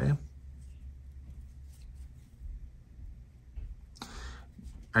crochet.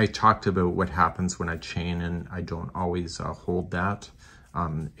 I talked about what happens when I chain and I don't always hold that.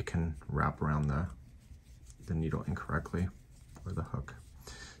 It can wrap around the needle incorrectly, or the hook.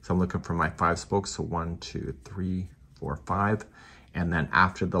 So I'm looking for my 5 spokes, so 1, 2, 3, 4, 5. And then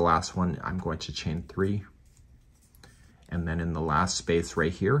after the last one, I'm going to chain 3. And then in the last space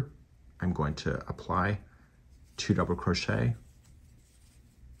right here, I'm going to apply 2 double crochet,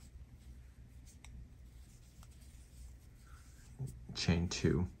 chain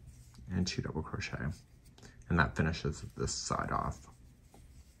 2, and 2 double crochet, and that finishes this side off.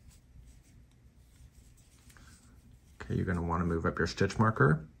 Okay, you're going to want to move up your stitch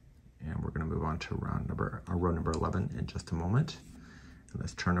marker, and we're going to move on to row number 11 in just a moment. And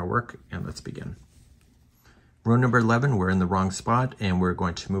let's turn our work and let's begin. Row number 11, we're in the wrong spot, and we're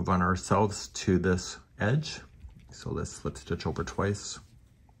going to move on ourselves to this edge. So let's slip stitch over twice.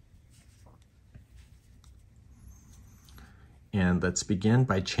 And let's begin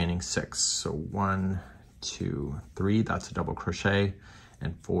by chaining 6. So 1, 2, 3, that's a double crochet,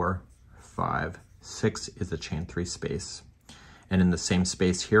 and 4, 5, 6 is a chain 3 space. And in the same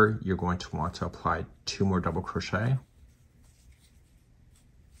space here, you're going to want to apply 2 more double crochet.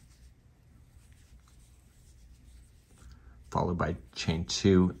 Followed by chain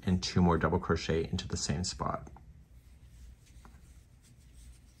 2 and 2 more double crochet into the same spot.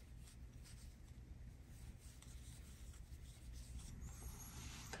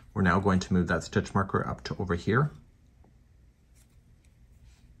 We're now going to move that stitch marker up to over here.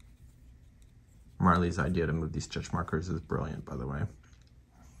 Marley's idea to move these stitch markers is brilliant, by the way.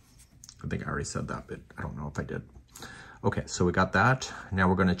 I think I already said that, but I don't know if I did. Okay, so we got that. Now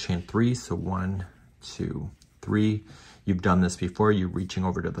we're going to chain 3. So 1, 2, 3. You've done this before. You're reaching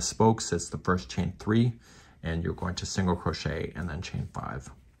over to the spokes. It's the first chain 3, and you're going to single crochet and then chain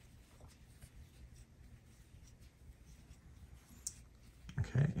 5.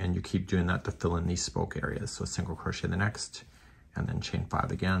 Okay, and you keep doing that to fill in these spoke areas. So single crochet the next, and then chain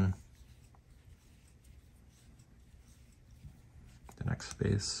 5 again. The next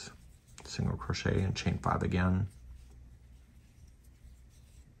space, single crochet and chain 5 again.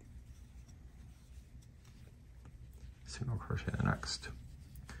 Single crochet the next.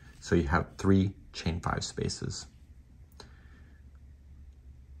 So you have 3 chain 5 spaces.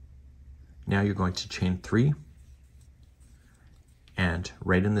 Now you're going to chain 3. And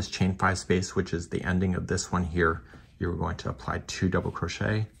right in this chain 5 space, which is the ending of this one here, you're going to apply 2 double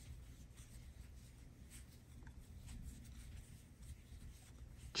crochet,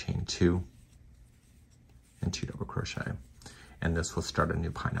 chain 2, and 2 double crochet. And this will start a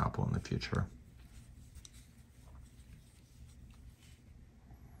new pineapple in the future.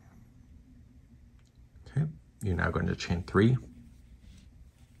 Okay, you're now going to chain 3.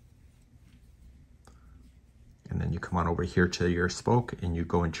 And then you come on over here to your spoke and you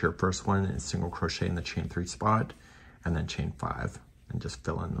go into your first one and single crochet in the chain 3 spot, and then chain 5, and just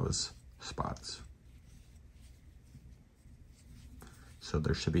fill in those spots. So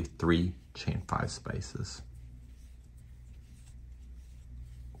there should be 3 chain 5 spaces.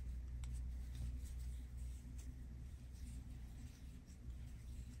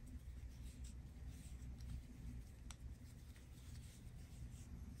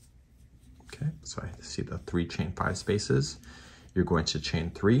 Okay, so I see the 3 chain 5 spaces. You're going to chain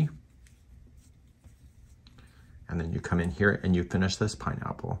 3, and then you come in here and you finish this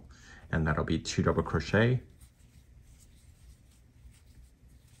pineapple, and that'll be 2 double crochet,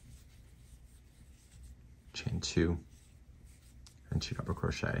 chain 2, and 2 double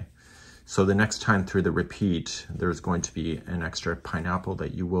crochet. So the next time through the repeat, there's going to be an extra pineapple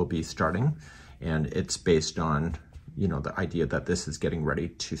that you will be starting, and it's based on, you know, the idea that this is getting ready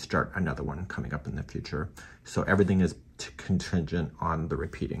to start another one coming up in the future. So everything is contingent on the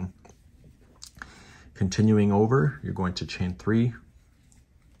repeating. Continuing over, you're going to chain 3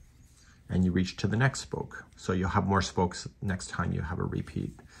 and you reach to the next spoke. So you'll have more spokes next time you have a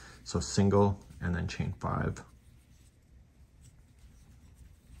repeat. So single and then chain 5.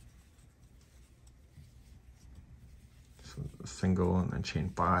 So single and then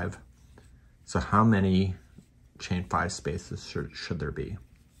chain 5. So how many chain 5 spaces should there be?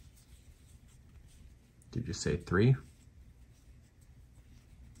 Did you say 3?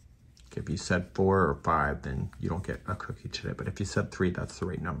 Okay, if you said 4 or 5, then you don't get a cookie today. But if you said 3, that's the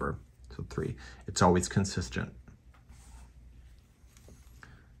right number. So 3. It's always consistent.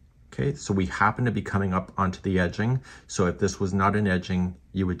 Okay, so we happen to be coming up onto the edging. So if this was not an edging,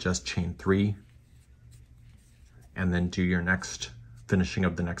 you would just chain 3 and then do your next finishing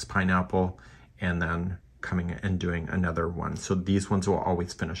of the next pineapple, and then coming and doing another one. So these ones will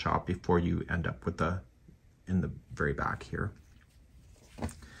always finish off before you end up with in the very back here.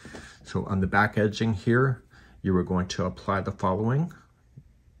 So on the back edging here, you are going to apply the following.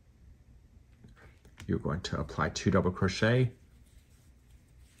 You're going to apply 2 double crochet,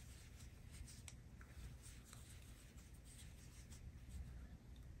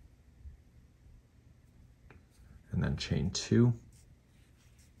 and then chain 2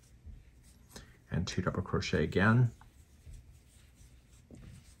 and 2 double crochet again,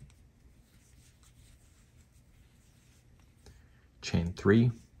 chain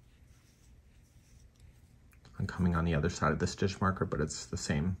 3. I'm coming on the other side of the stitch marker, but it's the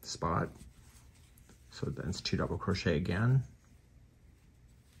same spot. So then it's 2 double crochet again,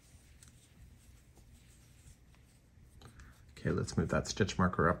 okay, let's move that stitch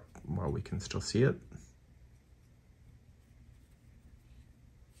marker up while we can still see it.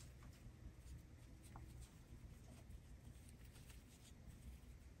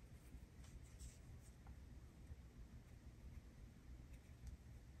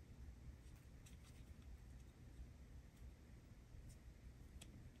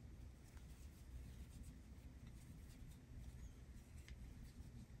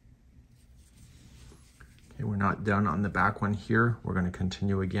 Okay, we're not done on the back one here. We're going to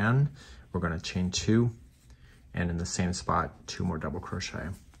continue again. We're going to chain 2, and in the same spot, 2 more double crochet.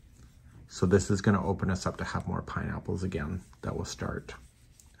 So this is going to open us up to have more pineapples again that will start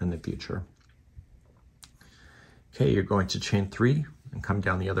in the future. Okay, you're going to chain 3 and come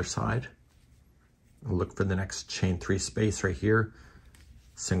down the other side. Look for the next chain 3 space right here,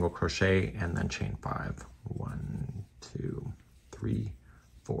 single crochet, and then chain 5. 1, 2, 3,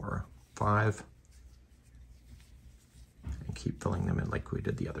 4, 5. And keep filling them in like we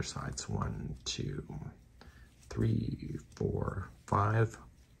did the other sides. 1, 2, 3, 4, 5.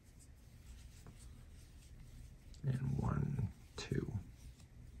 And 1, 2.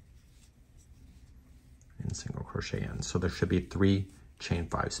 And single crochet in. So there should be 3 chain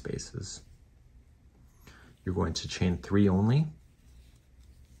 5 spaces. You're going to chain 3 only.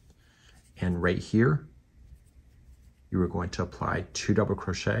 And right here, you are going to apply 2 double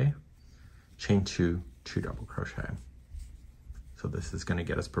crochet, chain 2, 2 double crochet. So this is going to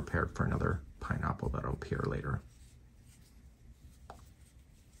get us prepared for another pineapple that'll appear later.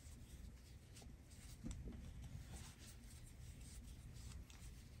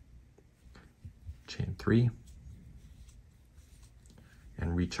 Chain 3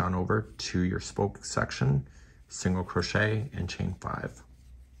 and reach on over to your spoke section, single crochet and chain 5.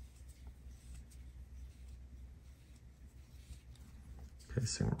 Okay,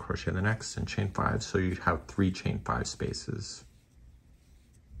 single crochet the next and chain 5, so you'd have 3 chain 5 spaces.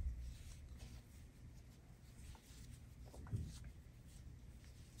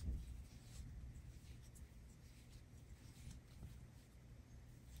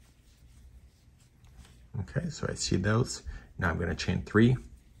 Okay, so I see those. Now I'm going to chain 3,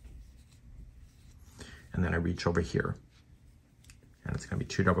 and then I reach over here, and it's going to be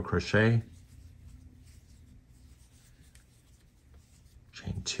 2 double crochet,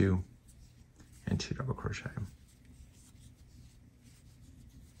 chain 2, and 2 double crochet.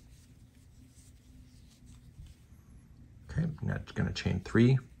 Okay, now I'm going to chain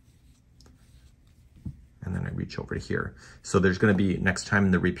 3, and then I reach over to here. So there's going to be, next time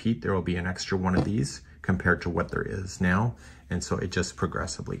in the repeat, there will be an extra one of these compared to what there is now, and so it just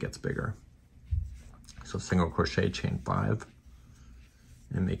progressively gets bigger. So single crochet, chain 5,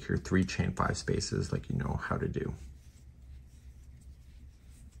 and make your 3 chain 5 spaces like you know how to do.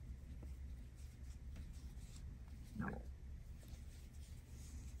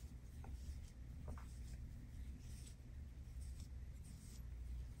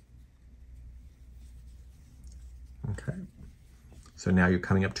 Okay. So now you're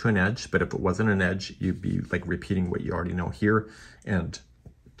coming up to an edge, but if it wasn't an edge, you'd be like repeating what you already know here and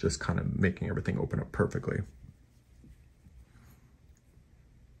just kind of making everything open up perfectly.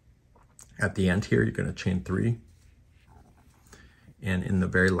 At the end here, you're going to chain 3. And in the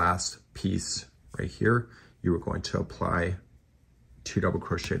very last piece right here, you are going to apply 2 double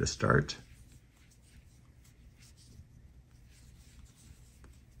crochet to start.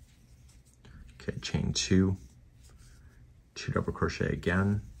 Okay, chain 2, 2 double crochet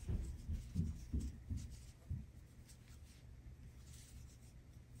again.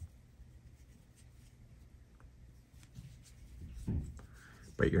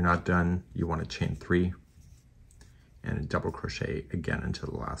 But you're not done. You want to chain 3 and a double crochet again into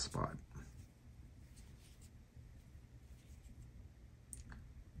the last spot.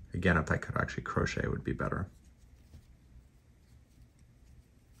 Again, if I could actually crochet, it would be better.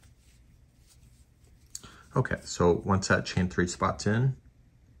 Okay, so once that chain 3 spot's in,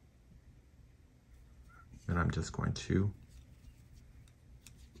 then I'm just going to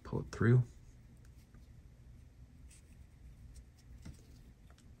pull it through.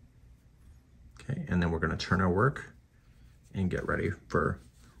 Okay, and then we're going to turn our work and get ready for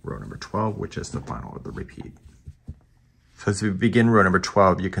row number 12, which is the final of the repeat. So as we begin row number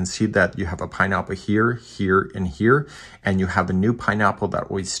 12, you can see that you have a pineapple here, here, and here, and you have a new pineapple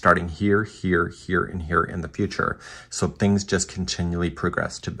that will be starting here, here, here, and here in the future. So things just continually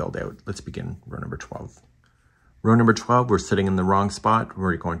progress to build out. Let's begin row number 12. Row number 12, we're sitting in the wrong spot.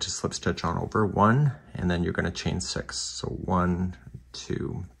 We're going to slip stitch on over 1, and then you're going to chain 6. So 1,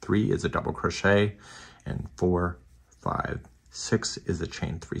 2, 3 is a double crochet, and 4, 5, 6 is a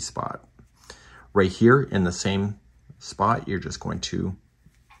chain 3 spot. Right here in the same spot, you're just going to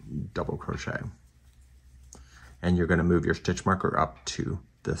double crochet, and you're going to move your stitch marker up to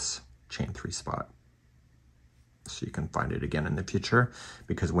this chain 3 spot so you can find it again in the future,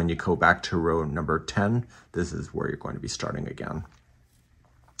 because when you go back to row number 10, this is where you're going to be starting again.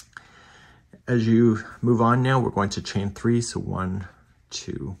 As you move on now, we're going to chain 3, so 1,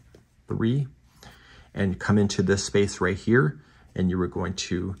 2, 3, and come into this space right here, and you are going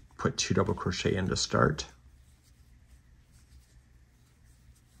to put 2 double crochet in to start,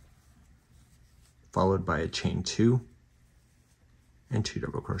 followed by a chain 2 and 2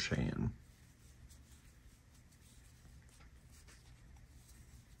 double crochet in.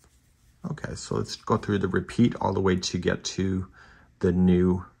 Okay, so let's go through the repeat all the way to get to the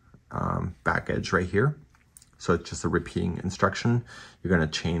new back edge right here. So it's just a repeating instruction. You're going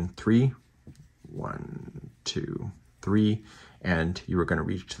to chain 3, 1, 2, 3, and you are going to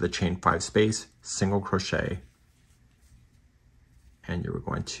reach to the chain 5 space, single crochet, and you're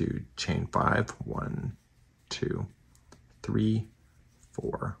going to chain 5, 1, 2, 3,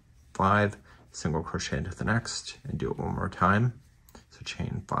 4, 5, single crochet into the next, and do it one more time. So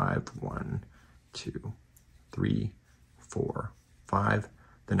chain 5, 1, 2, 3, 4, 5,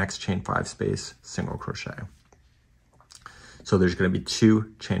 the next chain 5 space, single crochet. So there's going to be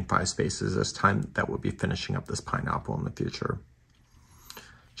 2 chain 5 spaces this time that will be finishing up this pineapple in the future.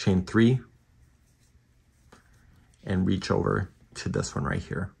 Chain 3 and reach over to this one right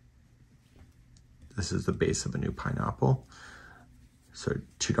here. This is the base of a new pineapple. So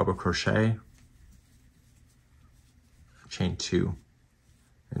 2 double crochet, chain 2,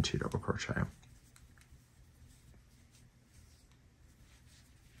 and 2 double crochet.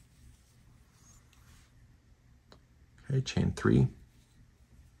 Okay, chain 3.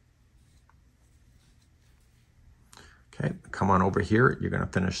 Okay, come on over here. You're going to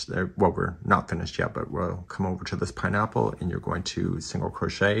finish there. Well, we're not finished yet, but we'll come over to this pineapple, and you're going to single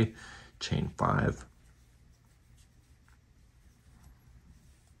crochet, chain 5,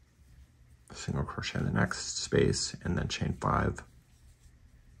 single crochet in the next space, and then chain 5,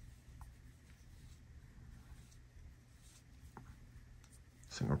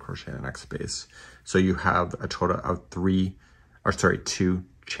 single crochet in the next space. So you have a total of 2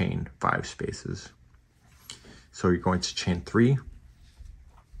 chain 5 spaces. So you're going to chain 3,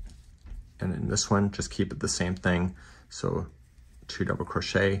 and in this one, just keep it the same thing. So 2 double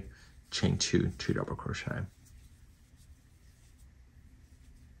crochet, chain 2, 2 double crochet.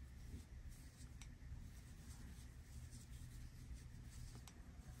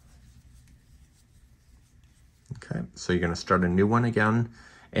 Okay, so you're going to start a new one again,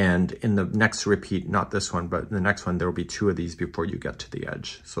 and in the next repeat, not this one, but in the next one, there will be 2 of these before you get to the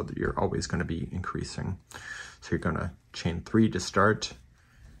edge, so that you're always going to be increasing. So you're going to chain 3 to start,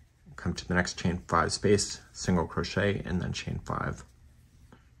 come to the next chain 5 space, single crochet, and then chain 5.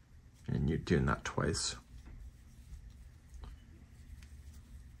 And you're doing that twice.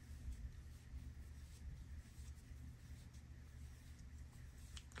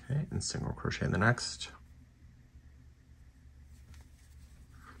 and single crochet in the next.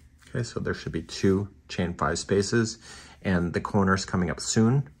 Okay, so there should be 2 chain 5 spaces, and the corners coming up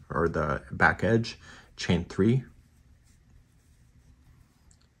soon, or the back edge, chain 3.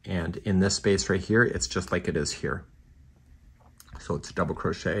 And in this space right here, it's just like it is here. So it's double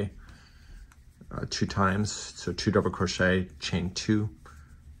crochet 2 times, so 2 double crochet, chain 2,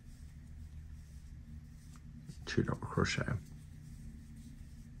 2 double crochet.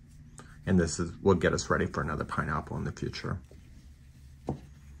 And this will get us ready for another pineapple in the future.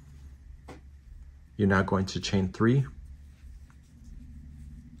 You're now going to chain 3.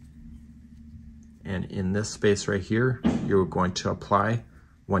 And in this space right here, you're going to apply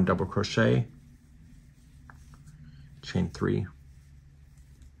 1 double crochet, chain 3,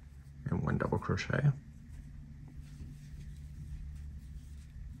 and 1 double crochet.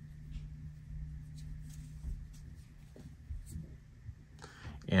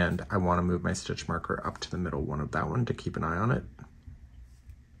 And I want to move my stitch marker up to the middle one of that one to keep an eye on it.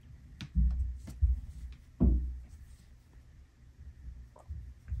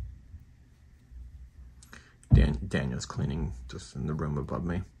 Daniel's cleaning just in the room above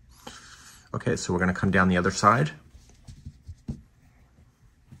me. Okay, so we're going to come down the other side.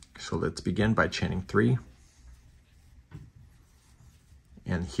 So let's begin by chaining 3.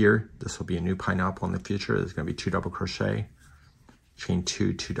 And here, this will be a new pineapple in the future. There's going to be 2 double crochet, chain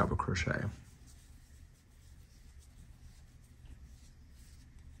 2, 2 double crochet.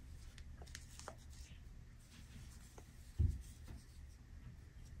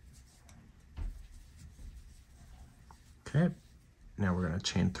 Okay, now we're going to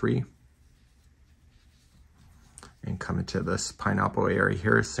chain 3 and come into this pineapple area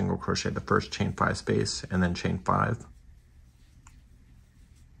here, single crochet the first chain 5 space, and then chain 5.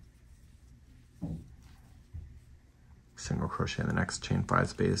 Single crochet in the next chain 5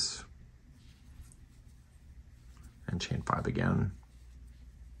 space, and chain 5 again.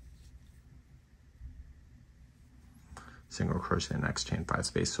 Single crochet in the next chain 5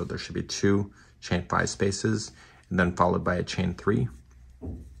 space, so there should be 2 chain 5 spaces, and then followed by a chain 3.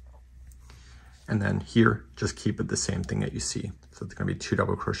 And then here, just keep it the same thing that you see. So it's going to be 2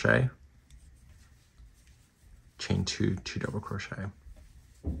 double crochet, chain 2, 2 double crochet.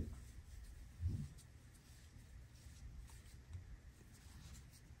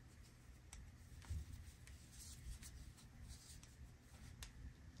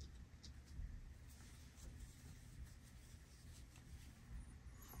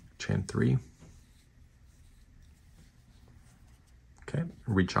 Chain 3. Okay,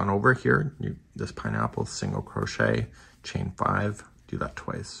 reach on over here, this pineapple, single crochet, chain 5, do that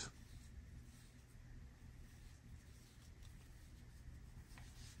twice.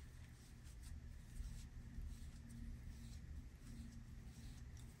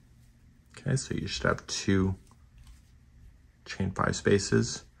 Okay, so you should have 2 chain 5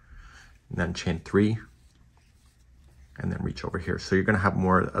 spaces, and then chain 3, and then reach over here. So you're going to have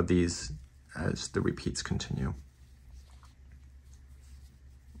more of these as the repeats continue.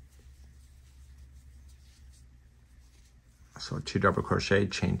 So 2 double crochet,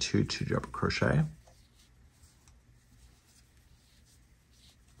 chain 2, 2 double crochet.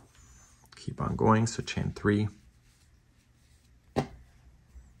 Keep on going, so chain 3.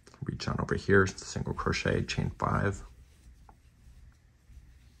 Reach on over here, single crochet, chain 5.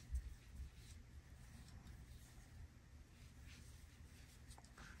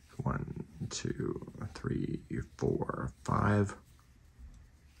 One, 2, 3, 4, 5.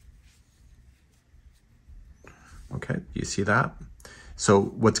 Okay, you see that? So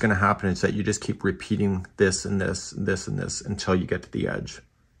what's going to happen is that you just keep repeating this and this, and this and this until you get to the edge.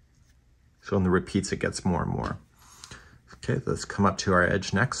 So in the repeats, it gets more and more. Okay, let's come up to our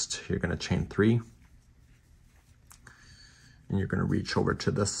edge next. You're going to chain 3. And you're going to reach over to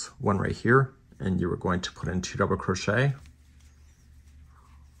this one right here, and you are going to put in 2 double crochet.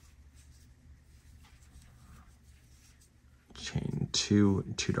 Chain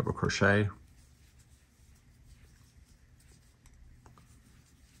 2, 2 double crochet.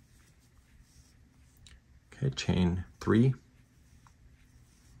 Okay, chain 3.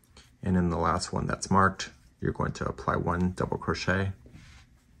 And in the last one that's marked, you're going to apply 1 double crochet,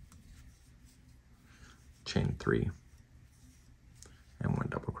 chain 3, and 1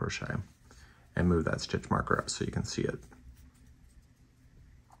 double crochet, and move that stitch marker up so you can see it.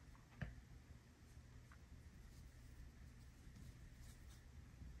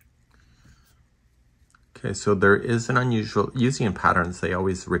 Okay, so there is an unusual, usually in patterns, they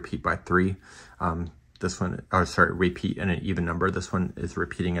always repeat by 3. This one, or sorry, repeat in an even number. This one is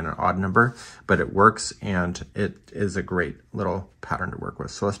repeating in an odd number, but it works and it is a great little pattern to work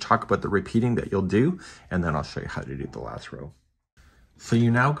with. So let's talk about the repeating that you'll do, and then I'll show you how to do the last row. So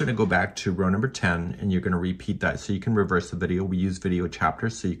you're now going to go back to row number 10 and you're going to repeat that. So you can reverse the video. We use video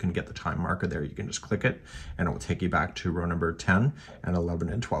chapters so you can get the time marker there. You can just click it and it will take you back to row number 10 and 11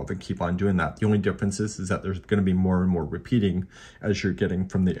 and 12 and keep on doing that. The only difference is that there's going to be more and more repeating as you're getting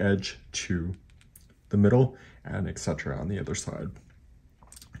from the edge to the middle and etc. on the other side.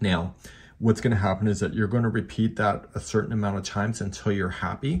 Now, what's going to happen is that you're going to repeat that a certain amount of times until you're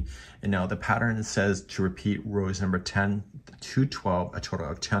happy. And now the pattern says to repeat rows number 10 to 12 a total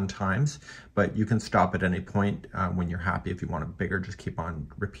of 10 times, but you can stop at any point when you're happy. If you want it bigger, just keep on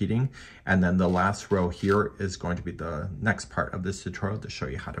repeating. And then the last row here is going to be the next part of this tutorial to show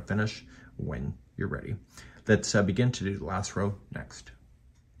you how to finish when you're ready. Let's begin to do the last row next.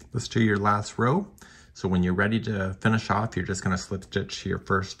 Let's do your last row. So when you're ready to finish off, you're just going to slip stitch to your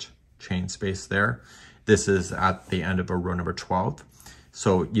first chain space there. This is at the end of a row number 12.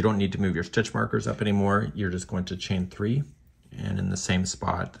 So you don't need to move your stitch markers up anymore. You're just going to chain 3, and in the same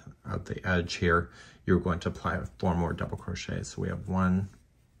spot at the edge here, you're going to apply 4 more double crochets. So we have 1,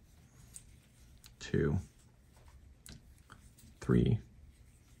 2, 3,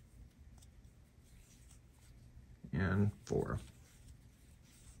 and 4.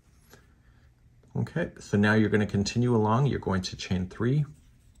 Okay, so now you're going to continue along. You're going to chain 3.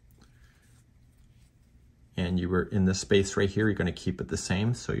 And you were in this space right here, you're going to keep it the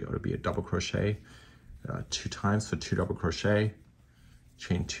same. So it'll be a double crochet 2 times, so 2 double crochet,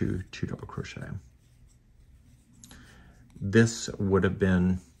 chain 2, 2 double crochet. This would have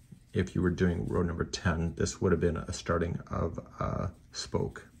been, if you were doing row number 10, this would have been a starting of a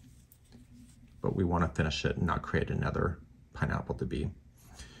spoke. But we want to finish it and not create another pineapple to be.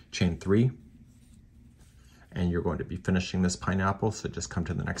 Chain 3. And you're going to be finishing this pineapple, so just come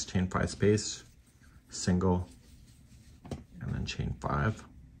to the next chain 5 space, single, and then chain 5.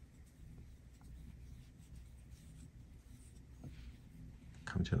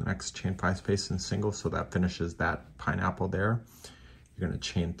 Come to the next chain 5 space and single, so that finishes that pineapple there. You're going to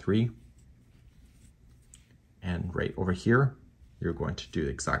chain 3, and right over here, you're going to do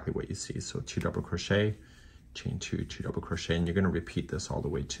exactly what you see. So 2 double crochet, chain 2, 2 double crochet, and you're going to repeat this all the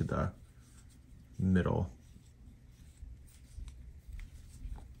way to the middle.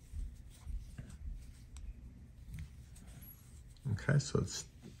 Okay,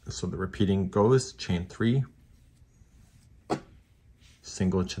 so the repeating goes chain 3,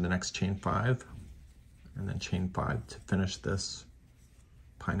 single to the next chain 5, and then chain 5 to finish this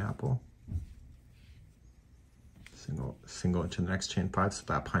pineapple. Single into the next chain 5, so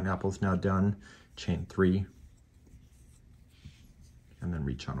that pineapple is now done. Chain 3, and then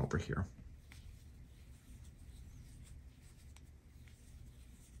reach on over here.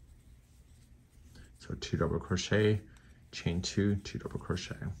 So 2 double crochet, chain 2, 2 double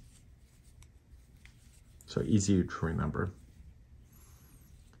crochet. So easy to remember.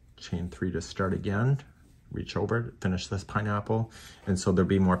 Chain 3 to start again, reach over, finish this pineapple. And so there'll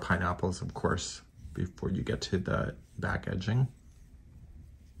be more pineapples, of course, before you get to the back edging.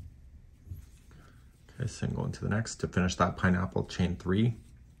 Okay, single into the next to finish that pineapple, chain 3.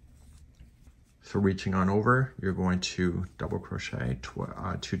 So reaching on over, you're going to double crochet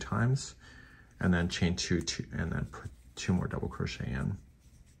 2 times, and then chain 2, and then put 2 more double crochet in.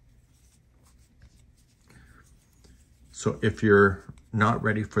 So if you're not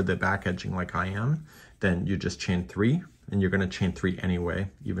ready for the back edging like I am, then you just chain 3, and you're going to chain 3 anyway,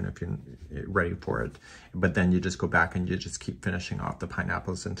 even if you're ready for it. But then you just go back and you just keep finishing off the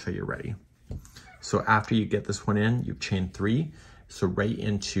pineapples until you're ready. So after you get this one in, you've chained 3. So right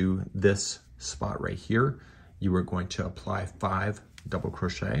into this spot right here, you are going to apply 5 double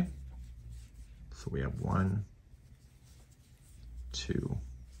crochet. So we have 1, 2,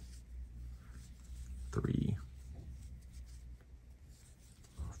 3,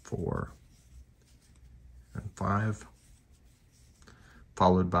 4, and 5,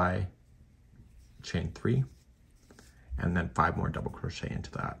 followed by chain 3, and then 5 more double crochet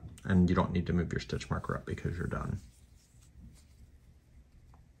into that. And you don't need to move your stitch marker up because you're done.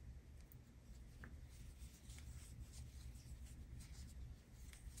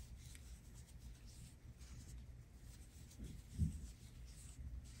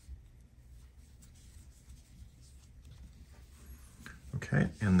 Okay,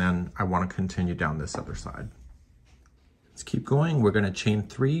 and then I want to continue down this other side. Let's keep going. We're going to chain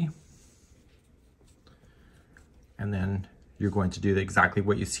 3, and then you're going to do exactly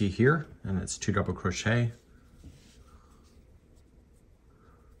what you see here, and it's 2 double crochet,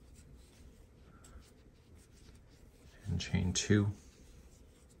 chain 2,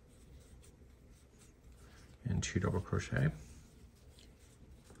 and 2 double crochet.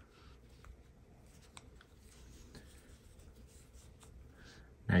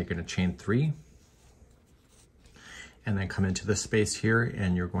 Now you're going to chain 3, and then come into this space here,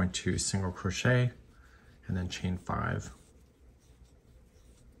 and you're going to single crochet, and then chain 5,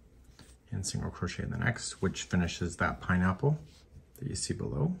 and single crochet in the next, which finishes that pineapple that you see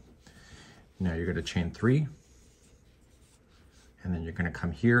below. Now you're going to chain 3, and then you're going to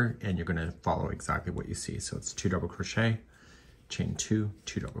come here, and you're going to follow exactly what you see. So it's 2 double crochet, chain 2,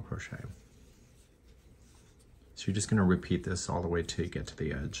 2 double crochet. So you're just going to repeat this all the way till you get to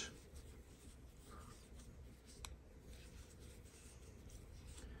the edge.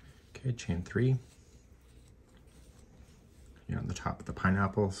 Okay, chain 3. You're on the top of the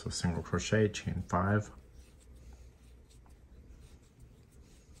pineapple, so single crochet, chain 5.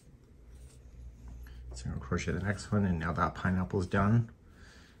 Single crochet the next one, and now that pineapple is done.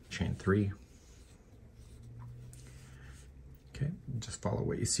 Chain 3. Okay, just follow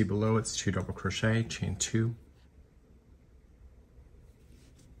what you see below. It's 2 double crochet, chain 2.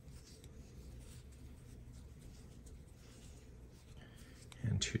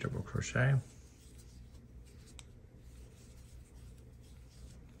 And 2 double crochet.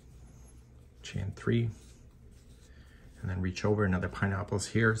 Chain 3. And then reach over, another pineapple's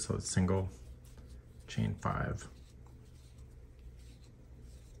here, so it's single, chain 5.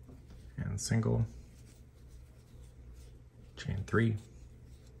 And single, chain 3.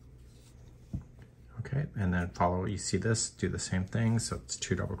 Okay, and then follow, you see this, do the same thing, so it's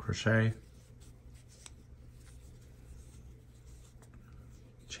 2 double crochet,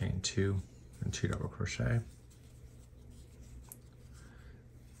 chain 2, and 2 double crochet.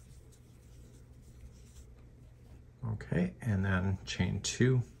 Okay, and then chain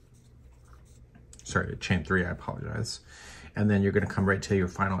 2, sorry, chain 3, I apologize. And then you're going to come right to your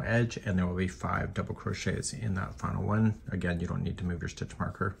final edge, and there will be 5 double crochets in that final one. Again, you don't need to move your stitch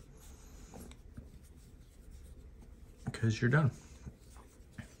marker because you're done.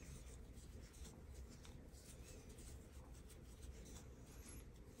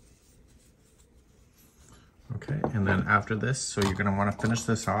 Okay, and then after this, so you're going to want to finish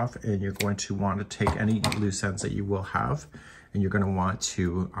this off, and you're going to want to take any loose ends that you will have, and you're going to want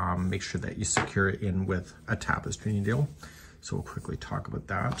to make sure that you secure it in with a tapestry needle. So we'll quickly talk about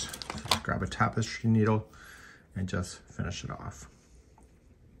that. So just grab a tapestry needle and just finish it off.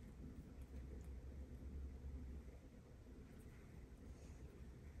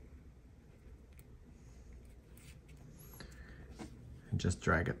 And just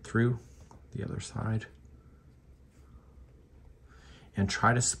drag it through the other side. And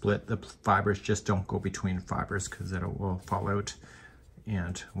try to split the fibers, just don't go between fibers because it will fall out.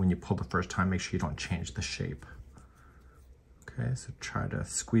 And when you pull the first time, make sure you don't change the shape. Okay, so try to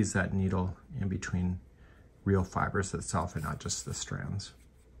squeeze that needle in between real fibers itself and not just the strands.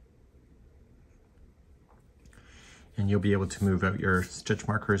 And you'll be able to move out your stitch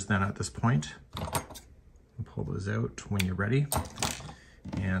markers then at this point and pull those out when you're ready.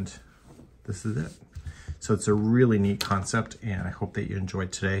 And this is it. So it's a really neat concept, and I hope that you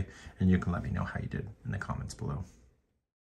enjoyed today, and you can let me know how you did in the comments below.